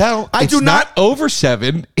 So I do not over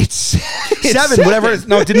 7. It's 7, whatever it is.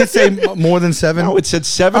 No, didn't it say more than 7? No, it said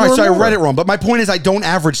 7. All right, so more. I read it wrong. But my point is, I don't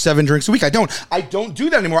average 7 drinks a week. I don't do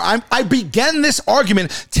that anymore. I began this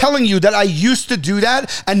argument telling you that I used to do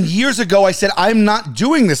that, and years ago I said I'm not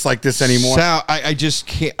doing this like this anymore. Sal, I just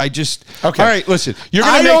can't. Okay. All right, listen. You're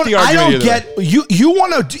gonna make the argument. I don't get you.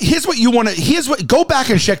 Want to? Here's what you want to. Here's what. Go back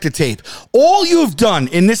and check the tape. All you've done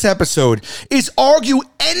in this episode is argue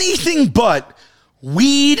anything but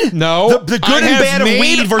weed. No, the good and bad of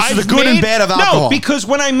weed versus the good and bad of alcohol. No, because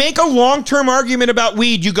when I make a long-term argument about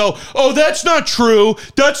weed, you go, "Oh, that's not true.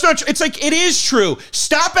 That's not." It's like it is true.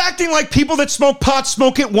 Stop acting like people that smoke pot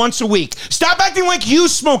smoke it once a week. Stop acting like you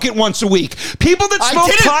smoke it once a week. People that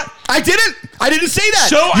smoke pot. I didn't. I didn't say that.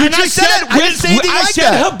 So you just said it. I didn't say anything like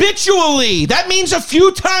that. I said habitually. That means a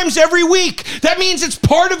few times every week. That means it's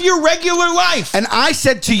part of your regular life. And I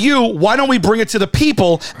said to you, why don't we bring it to the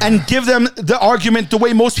people and give them the argument the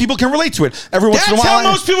way most people can relate to it? Every once in a while, that's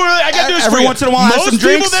how most people relate. I got news for you. Every once in a while, I have some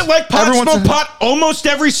drinks. Most people that like pot smoke pot almost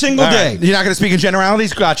every single day. You're not going to speak in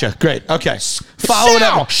generalities? Gotcha. Great. Okay. Follow it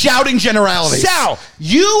up. Shouting generalities. Sal,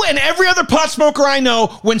 you and every other pot smoker I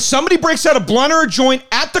know, when somebody breaks out a blunt or a joint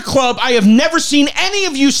at the club, I have never seen any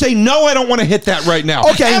of you say, no, I don't want to hit that right now.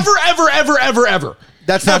 Okay. Ever.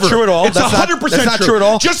 That's not true at all. It's 100% true at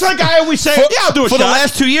all. Just like I always say, I'll do a shot. For the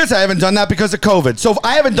last 2 years, I haven't done that because of COVID. So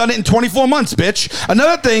I haven't done it in 24 months, bitch.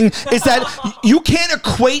 Another thing is that you can't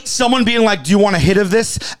equate someone being like, do you want a hit of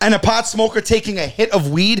this? And a pot smoker taking a hit of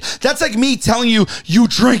weed. That's like me telling you, you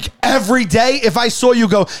drink every day. If I saw you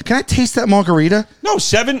go, can I taste that margarita? No,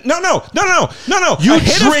 7. No. You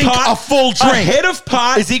drink a full drink. A hit of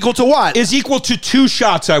pot is equal to what? Is equal to 2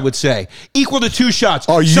 shots, I would say. Equal to 2 shots.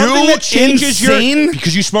 Are Something you that changes insane?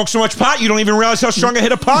 Because you smoke so much pot, you don't even realize how strong a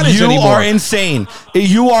hit of pot is anymore. You are insane.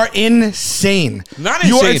 You are insane. Not insane.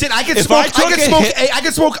 You are insane. I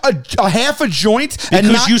can smoke a half a joint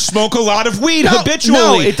because you smoke a lot of weed habitually.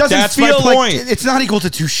 No, it doesn't That's feel my point. Like it's not equal to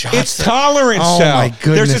 2 shots. It's tolerance, oh Sal. My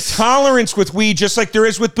goodness. There's a tolerance with weed just like there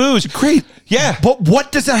is with booze. Great. Yeah. But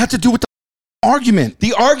what does that have to do with the argument?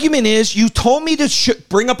 The argument is you told me to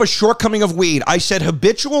bring up a shortcoming of weed. I said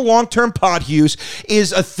habitual long-term pot use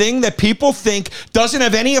is a thing that people think doesn't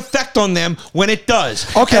have any effect on them when it does.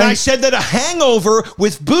 Okay. And I said that a hangover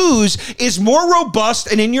with booze is more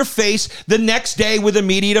robust and in your face the next day with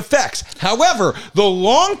immediate effects. However, the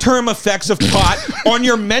long-term effects of pot on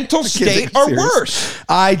your mental state are worse.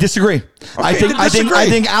 I disagree. Okay, I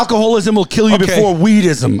think alcoholism will kill you before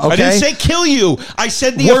weedism. Okay? I didn't say kill you. I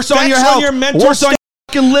said the worse effects on your health, on your mental worse on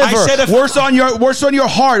your liver, worse on your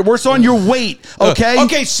heart, worse on your weight. Okay.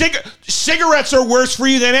 Okay. Cigarettes are worse for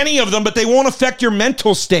you than any of them, but they won't affect your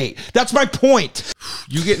mental state. That's my point.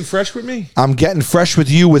 You getting fresh with me? I'm getting fresh with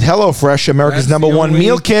you with HelloFresh, America's #1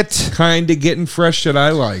 meal kit. Kind of getting fresh that I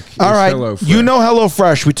like. All right. You know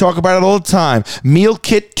HelloFresh. We talk about it all the time. Meal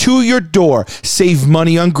kit to your door. Save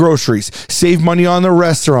money on groceries. Save money on the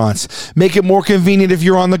restaurants. Make it more convenient if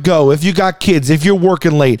you're on the go. If you got kids. If you're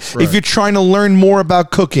working late. Right. If you're trying to learn more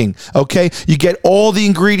about cooking. Okay. You get all the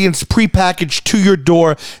ingredients prepackaged to your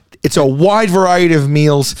door It's a wide variety of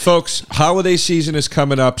meals. Folks, holiday season is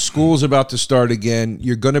coming up. School's about to start again.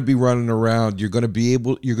 You're going to be running around. You're going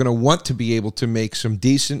to want to be able to make some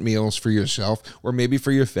decent meals for yourself or maybe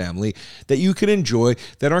for your family that you can enjoy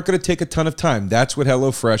that aren't going to take a ton of time. That's what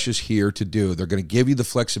HelloFresh is here to do. They're going to give you the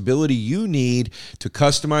flexibility you need to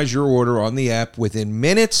customize your order on the app within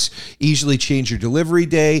minutes, easily change your delivery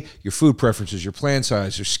day, your food preferences, your plan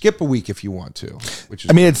size, or skip a week if you want to.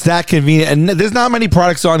 It's that convenient. And there's not many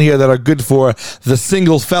products on here that are good for the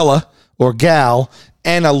single fella or gal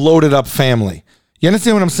and a loaded up family. You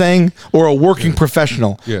understand what I'm saying? Or a working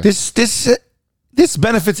professional. Yeah. This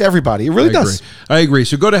benefits everybody. It really does. I agree.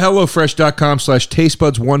 So go to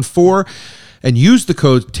HelloFresh.com/tastebuds14 and use the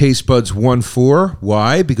code tastebuds14.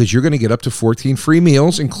 Why? Because you're going to get up to 14 free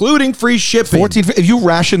meals, including free shipping. 14. If you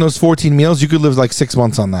ration those 14 meals, you could live like 6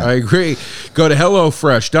 months on that. I agree. Go to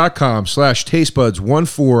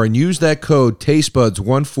HelloFresh.com/tastebuds14 and use that code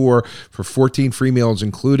tastebuds14 for 14 free meals,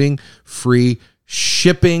 including free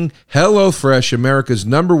shipping. HelloFresh, America's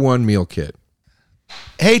 #1 meal kit.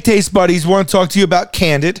 Hey, Taste Buddies, want to talk to you about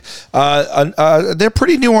Candid. They're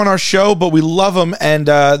pretty new on our show, but we love them, and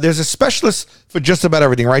there's a specialist for just about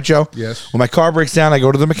everything, right, Joe? Yes. When my car breaks down, I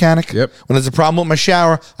go to the mechanic. Yep. When there's a problem with my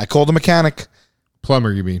shower, I call the mechanic.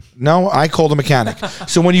 Plumber, you mean? No, I call the mechanic.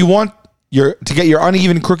 So when you want to get your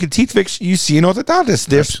uneven, crooked teeth fixed, you see an orthodontist.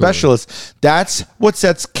 They're specialists. That's what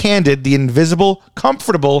sets Candid, the invisible,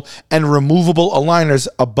 comfortable, and removable aligners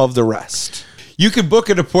above the rest. You can book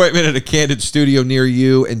an appointment at a Candid studio near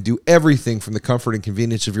you and do everything from the comfort and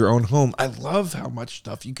convenience of your own home. I love how much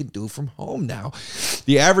stuff you can do from home now.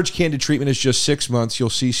 The average Candid treatment is just 6 months. You'll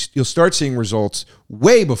start seeing results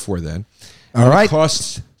way before then. All right. It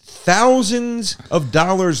costs thousands of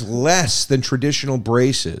dollars less than traditional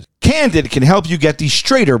braces. Candid can help you get the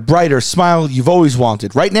straighter, brighter smile you've always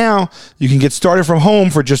wanted. Right now, you can get started from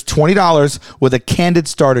home for just $20 with a Candid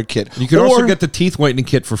starter kit. You can also get the teeth whitening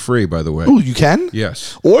kit for free, by the way. Oh, you can?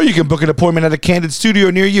 Yes. Or you can book an appointment at a Candid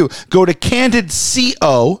studio near you. Go to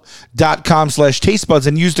candidco.com/tastebuds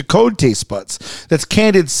and use the code tastebuds. That's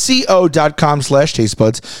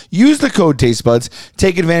candidco.com/tastebuds. Use the code tastebuds.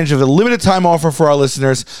 Take advantage of the limited time offer for our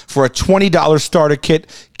listeners for a $20 starter kit.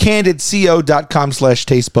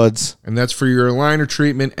 candidco.com/tastebuds. And that's for your aligner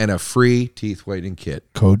treatment and a free teeth whitening kit.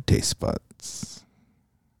 Code tastebuds.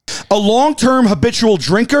 A long-term habitual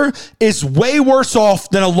drinker is way worse off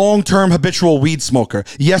than a long-term habitual weed smoker.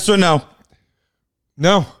 Yes or no?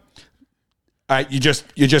 No. All right, you just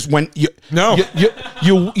went. No.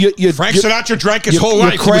 Frank Sinatra drank his whole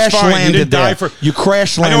life. He was fine. He didn't die for. You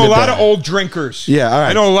crash landed. I know a lot of old drinkers. Yeah, all right.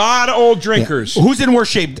 I know a lot of old drinkers. Yeah. Who's in worse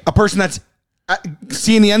shape? A person that's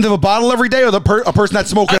seeing the end of a bottle every day, or a person that's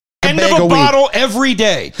smoking end of a bottle every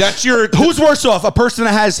day? That's your. Who's worse off? A person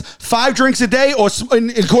that has 5 drinks a day, or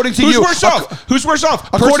according to you? Who's worse off? Who's worse off?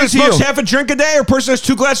 A person that smokes half a drink a day, or a person that has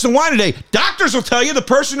 2 glasses of wine a day? Doctors will tell you the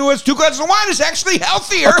person who has 2 glasses of wine is actually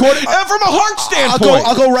healthier from a heart standpoint.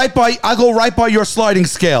 I'll go right by your sliding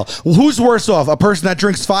scale. Who's worse off? A person that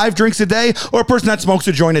drinks 5 drinks a day, or a person that smokes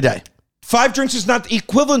a joint a day? 5 drinks is not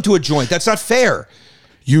equivalent to a joint. That's not fair.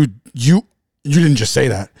 You didn't just say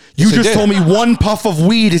that. You just told me 1 puff of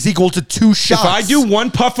weed is equal to 2 shots. If I do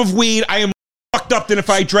 1 puff of weed, I am fucked up than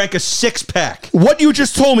if I drank a 6-pack. What you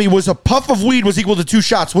just told me was a puff of weed was equal to 2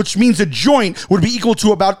 shots, which means a joint would be equal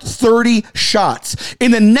to about 30 shots.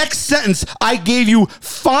 In the next sentence, I gave you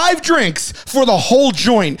 5 drinks for the whole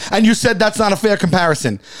joint, and you said that's not a fair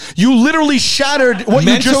comparison. You literally shattered what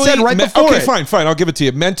you just said right before it. Okay, fine. I'll give it to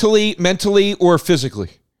you. Mentally or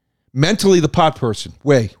physically? Mentally, the pot person.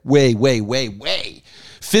 Way.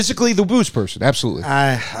 Physically, the booze person. Absolutely.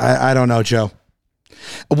 I don't know, Joe.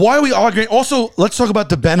 Why are we arguing? Also, let's talk about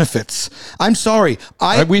the benefits. I'm sorry.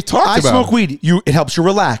 We talked about smoke weed. It helps you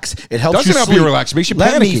relax. It helps you sleep. Doesn't help you relax. It makes you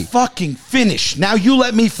panicky. Let me fucking finish. Now you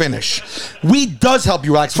let me finish. Weed does help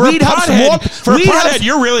you relax. For a pothead,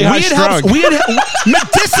 you're really high strung.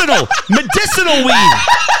 Medicinal weed.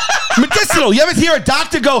 Medicinal. You ever hear a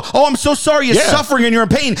doctor go, "Oh, I'm so sorry you're suffering and you're in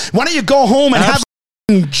pain. Why don't you go home and have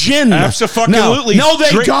gin?" Absolutely. No,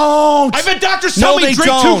 they don't. I've had doctors tell me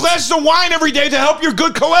drink 2 glasses of wine every day to help your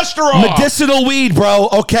good cholesterol. Medicinal weed, bro,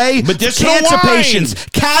 okay? Medicinal Cancer wine. Patients,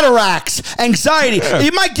 cataracts, anxiety. Yeah.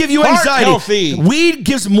 It might give you anxiety. Healthy. Weed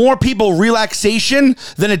gives more people relaxation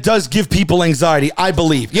than it does give people anxiety, I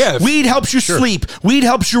believe. Yeah. Weed helps you sleep. Weed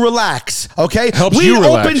helps you relax, okay? Helps weed you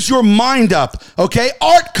relax. opens your mind up, okay?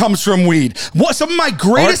 Art comes from weed. Some of my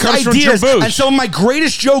greatest ideas and some of my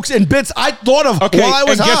greatest jokes and bits I thought of while I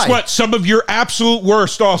was and high. guess what? Some of your absolute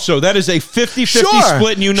worst also. That is a 50-50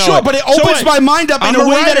 split, and you know it. But it opens my mind up in a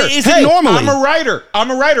way that it isn't normally. I'm a writer.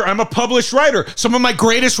 I'm a published writer. Some of my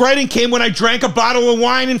greatest writing came when I drank a bottle of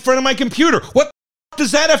wine in front of my computer. What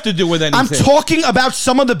does that have to do with anything? I'm talking about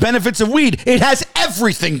some of the benefits of weed. It has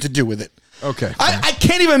everything to do with it. Okay. I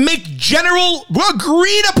can't even make general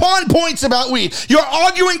agreed upon points about weed. You're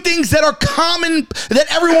arguing things that are common that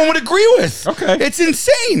everyone would agree with. Okay. It's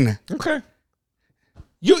insane. Okay.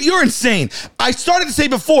 You're insane. I started to say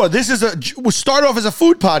before, we'll start off as a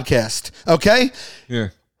food podcast, okay? Yeah.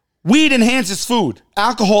 Weed enhances food.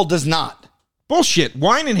 Alcohol does not. Bullshit.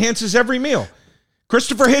 Wine enhances every meal.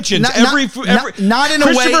 Christopher Hitchens, not in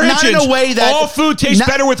a way that all food tastes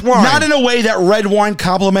better with wine. Not in a way that red wine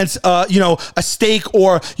complements, a steak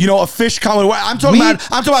or a fish complement. I'm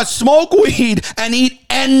talking about smoke weed and eat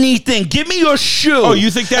anything. Give me your shoe. Oh,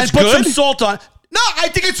 you think that's and put good? some salt on. No, I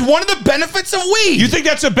think it's one of the benefits of weed. You think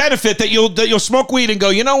that's a benefit that you'll smoke weed and go,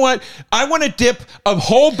 you know what? I want to dip a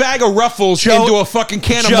whole bag of Ruffles into a fucking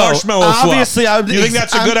can of marshmallow obviously, fluff. You think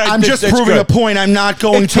that's a good idea? I'm just proving a point. I'm not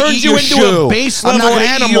going to eat your shoe. It turns you into a base level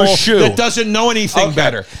animal that doesn't know anything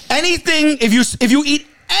better. Anything, if you eat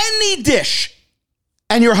any dish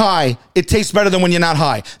and you're high, it tastes better than when you're not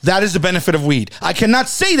high. That is the benefit of weed. I cannot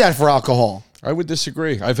say that for alcohol. I would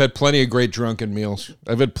disagree. I've had plenty of great drunken meals.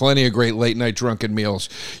 I've had plenty of great late night drunken meals.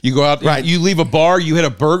 You go out, right. You leave a bar, you hit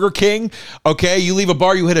a Burger King. Okay, you leave a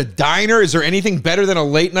bar, you hit a diner. Is there anything better than a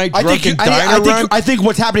late night drunken diner run? I think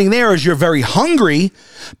what's happening there is you're very hungry,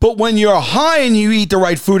 but when you're high and you eat the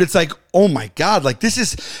right food, it's like, oh my God, like this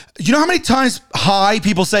is, you know how many times high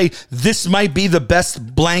people say, this might be the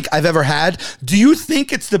best blank I've ever had? Do you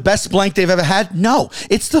think it's the best blank they've ever had? No,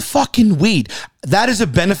 it's the fucking weed. That is a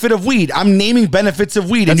benefit of weed. I'm naming benefits of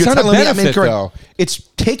weed, and you're telling me I'm incorrect. Though. It's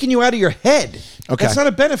taking you out of your head. Okay. That's not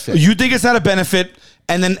a benefit. You think it's not a benefit,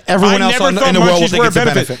 and then everyone else in the world will think it's a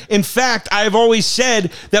benefit. In fact, I've always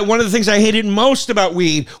said that one of the things I hated most about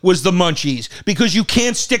weed was the munchies, because you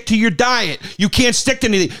can't stick to your diet. You can't stick to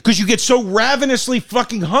anything because you get so ravenously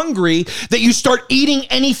fucking hungry that you start eating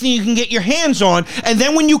anything you can get your hands on, and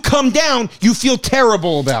then when you come down, you feel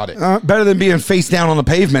terrible about it. Better than being face down on the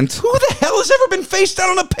pavement. Who the hell has ever been face down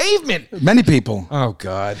on a pavement? Many people. Oh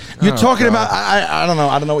God. You're talking about, I don't know.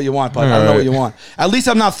 I don't know what you want, bud. I don't know what you want. At least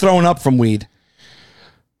I'm not throwing up from weed.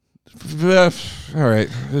 All right.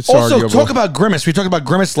 It's also, arguable. talk about Grimace. We talked about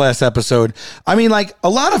Grimace last episode. I mean, like, a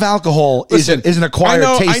lot of alcohol is an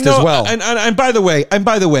acquired taste as well. And by the way,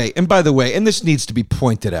 and this needs to be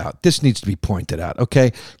pointed out.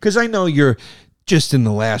 Okay? Because I know you're just in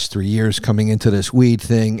the last 3 years coming into this weed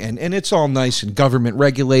thing, and it's all nice and government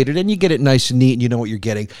regulated, and you get it nice and neat, and you know what you're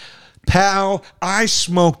getting. Pal, I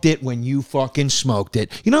smoked it when you fucking smoked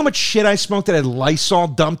it. You know how much shit I smoked that had Lysol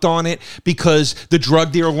dumped on it because the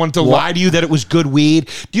drug dealer wanted to lie to you that it was good weed?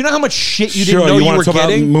 Do you know how much shit you didn't know you were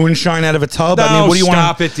getting? About moonshine out of a tub? No, I mean, what do you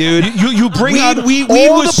stop it, dude. You bring weed, out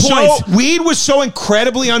all the points. Weed was so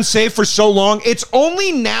incredibly unsafe for so long. It's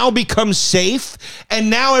only now become safe, and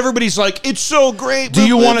now everybody's like, it's so great. Do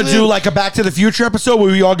you want to do like a Back to the Future episode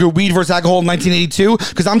where we argue weed versus alcohol in 1982?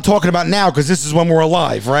 Because I'm talking about now, because this is when we're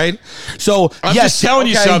alive, right? So I'm just telling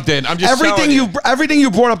you something. I'm just everything you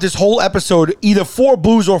brought up this whole episode, either for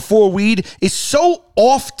booze or for weed, is so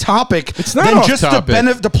off topic. It's not off just topic.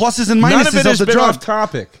 The pluses and minuses None of it has the been drug. off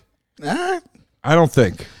topic. I don't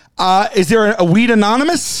think. Is there a Weed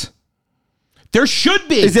Anonymous? There should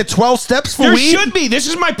be. Is it 12 steps for weed? weed? There should be. This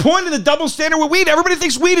is my point of the double standard with weed. Everybody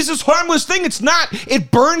thinks weed is this harmless thing. It's not. It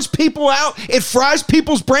burns people out. It fries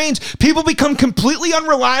people's brains. People become completely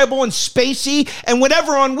unreliable and spacey and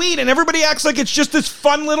whatever on weed, and everybody acts like it's just this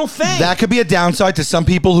fun little thing. That could be a downside to some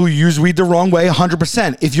people who use weed the wrong way,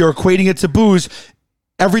 100%. If you're equating it to booze,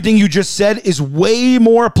 everything you just said is way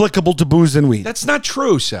more applicable to booze than weed. That's not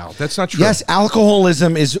true, Sal. That's not true. Yes,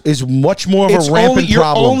 alcoholism is much more of a rampant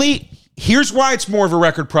problem. Here's why it's more of a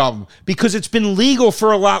record problem. Because it's been legal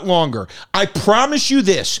for a lot longer. I promise you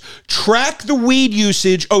this. Track the weed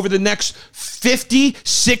usage over the next 50,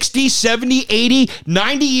 60, 70, 80,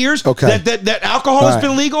 90 years that alcohol has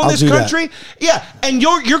been legal in this country. Yeah, and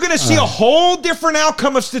you're going to see a whole different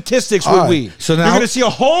outcome of statistics with weed. So now, you're going to see a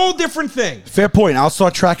whole different thing. Fair point. I'll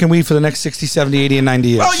start tracking weed for the next 60, 70, 80, and 90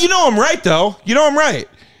 years. Well, you know I'm right, though. You know I'm right.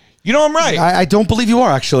 You know I'm right. I don't believe you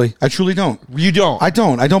are, actually. I truly don't. You don't. I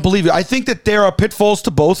don't believe you. I think that there are pitfalls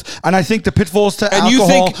to both, and I think the pitfalls to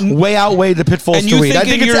alcohol way outweigh the pitfalls to weed. I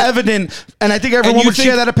think it's evident, and I think everyone would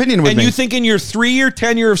share that opinion with me. And you think in your 3-year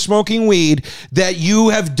tenure of smoking weed that you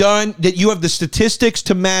have the statistics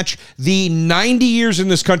to match the 90 years in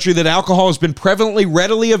this country that alcohol has been prevalently,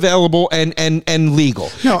 readily available, and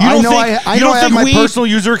legal. No, I have my personal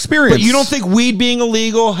user experience. But you don't think weed being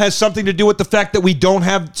illegal has something to do with the fact that we don't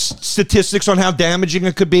have statistics on how damaging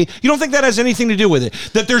it could be? You don't think that has anything to do with it?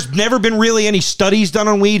 That there's never been really any studies done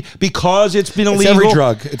on weed because it's been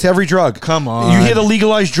illegal? It's every drug. Come on. You hear the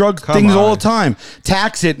legalized drug things all the time.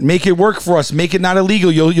 Tax it. Make it work for us. Make it not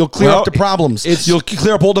illegal. You'll clear up the problems. You'll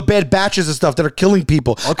clear up all the bad batches of stuff that are killing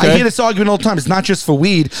people. Okay. I hear this argument all the time. It's not just for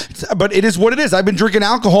weed, but it is what it is. I've been drinking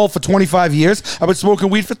alcohol for 25 years. I've been smoking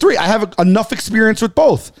weed for 3. I have enough experience with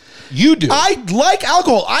both. You do. I like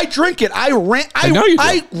alcohol. I drink it. I know you do.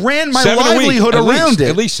 I ran my livelihood around it.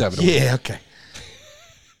 At least 7 a week. Yeah, okay.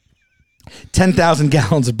 10,000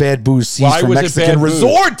 gallons of bad booze seized from Mexican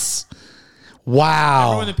resorts. Wow.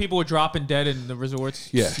 Remember when the people were dropping dead in the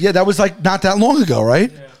resorts? Yeah. Yeah, that was like not that long ago, right?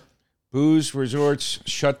 Yeah. Booze resorts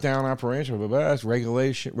shut down operations.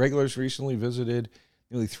 Regulars recently visited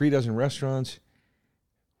nearly 3 dozen restaurants.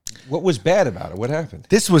 What was bad about it? What happened?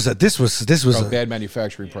 This was a bad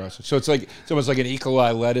manufacturing process. So it's almost like an E.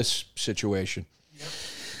 coli lettuce situation. Yep.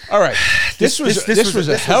 All right, this was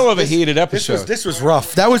a hell of a heated episode. This was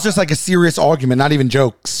rough. That was just like a serious argument, not even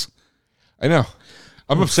jokes. I know.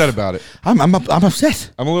 I'm upset about it. I'm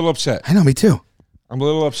upset. I'm a little upset. I know, me too. I'm a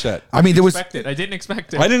little upset. I mean, I didn't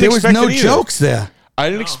expect it. There was no jokes there. I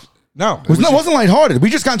didn't expect. No, it wasn't lighthearted. We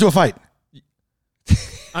just got into a fight.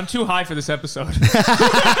 I'm too high for this episode. Are you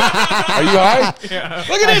high? Yeah.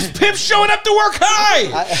 Look at this pimp showing up to work high.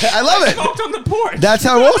 I love it. Smoked on the porch. That's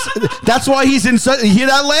how it was. That's why he's in. You hear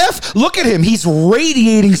that laugh? Look at him. He's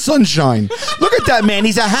radiating sunshine. Look at that man.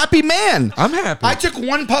 He's a happy man. I'm happy. I took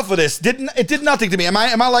 1 puff of this. It did nothing to me. Am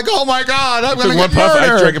I like, oh my God? I'm gonna get puff.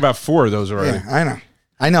 murdered. I drank about 4 of those already. Yeah,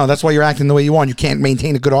 I know. That's why you're acting the way you want. You can't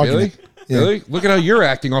maintain a good argument. Really? Yeah. Really? Look at how you're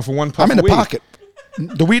acting off of 1 puff. I'm in the pocket.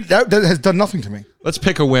 The weed that has done nothing to me. Let's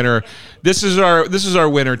pick a winner. This is our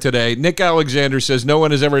winner today. Nick Alexander says no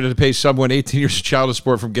one has ever had to pay someone 18 years of child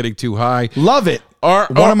support from getting too high. Love it. One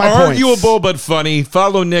of my arguable points. But funny.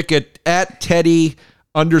 Follow Nick at Teddy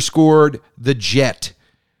 _the Jet.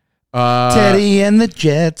 Teddy and the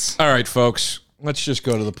Jets. All right, folks. Let's just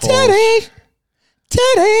go to the polls.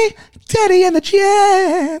 Teddy and the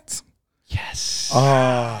Jets. Yes.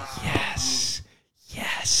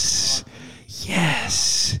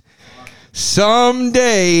 Yes.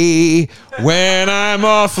 Someday, when I'm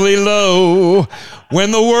awfully low,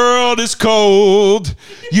 when the world is cold,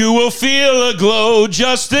 you will feel a glow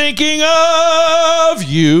just thinking of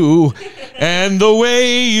you and the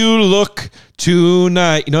way you look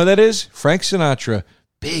tonight. You know what that is? Frank Sinatra,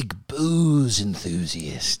 big booze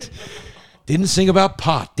enthusiast. Didn't sing about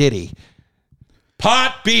pot, did he?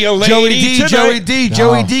 Pot be a lady Joey D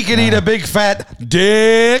can eat a big fat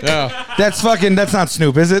dick. No. That's not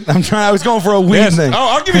Snoop, is it? I was going for a weed thing. Oh,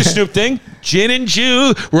 I'll give you a Snoop thing. Gin and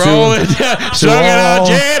juice, rolling down, sucking out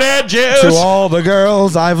gin and juice. To all the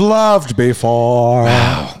girls I've loved before.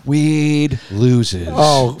 Wow, weed loses.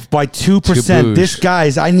 Oh, by 2%. This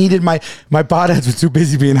guy's. I needed my potheads were too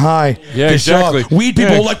busy being high. Yeah, exactly. Weed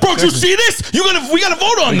people were like, bro, you see this? We got to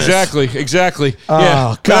vote on this. Exactly. Oh,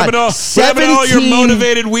 yeah. God. Grabbing all your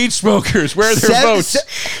motivated weed smokers. Where are their votes?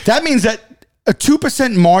 That means that a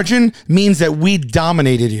 2% margin means that weed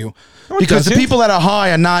dominated you. Because the people that are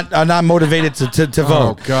high are not motivated to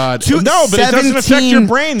vote. Oh God! No, but it doesn't affect your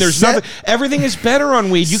brain. There's nothing. Everything is better on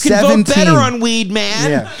weed. You can vote better on weed,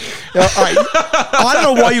 man. Yeah. All right. I don't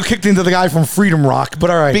know why you kicked into the guy from Freedom Rock, but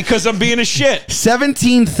all right. Because I'm being a shit.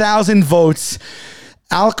 17,000 votes.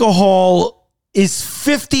 Alcohol is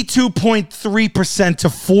 52.3% to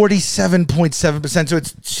 47.7%. So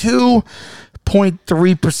it's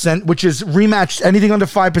 2.3%, which is rematched. Anything under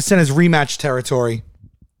 5% is rematch territory.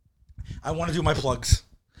 I want to do my plugs.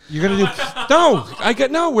 You're going to do...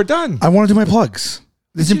 No, we're done. I want to do my plugs.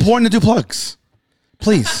 It's important to do plugs.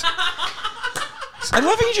 Please. I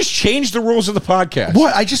love how you just changed the rules of the podcast.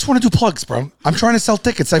 What? I just want to do plugs, bro. I'm trying to sell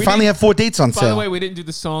tickets. I finally have 4 dates on sale. By the way, we didn't do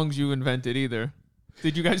the songs you invented either.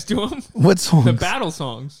 Did you guys do them? What songs? The battle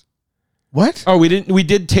songs. What? Oh, we didn't. We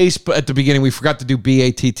did taste at the beginning. We forgot to do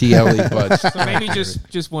BATTLE buds. So maybe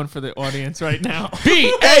just one for the audience right now.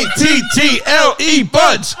 BATTLE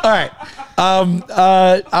buds. All right.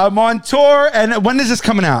 I'm on tour, and when is this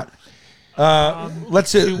coming out? Let's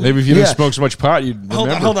see. Maybe if you didn't smoke so much pot, you'd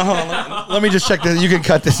remember. Hold on. Let me just check this. You can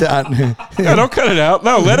cut this out. No, don't cut it out.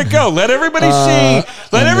 No, let it go. Let everybody see.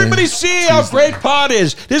 Let everybody see how great pot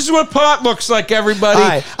is. This is what pot looks like, everybody. All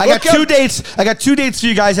right, I got 2 dates. I got 2 dates for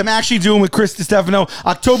you guys. I'm actually doing with Chris DiStefano.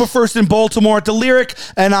 October 1st in Baltimore at the Lyric,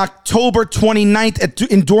 and October 29th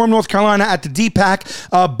in Durham, North Carolina at the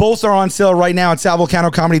DPAC. Both are on sale right now at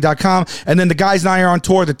salvolcanocomedy.com. And then the guys and I are on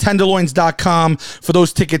tour, the tenderloins.com. For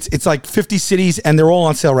those tickets, it's like 50 cities, and they're all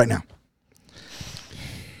on sale right now.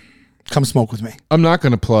 Come smoke with me. I'm not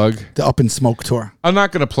going to plug. The Up in Smoke tour. I'm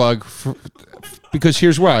not going to plug because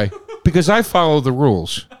here's why. Because I follow the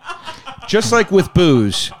rules. Just like with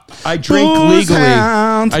booze, I drink legally.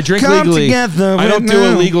 I drink legally. I don't do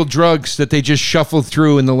illegal drugs that they just shuffled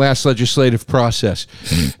through in the last legislative process.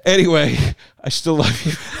 Anyway, I still love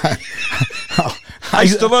you. I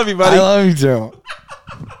still love you, buddy. I love you too.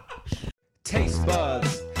 Taste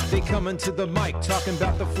buds, they coming to the mic, talking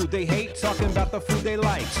about the food they hate, talking about the food they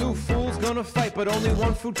like. Two fools gonna fight, but only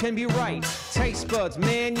one food can be right. Taste buds,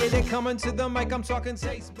 man, yeah, they coming to the mic. I'm talking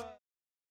taste buds.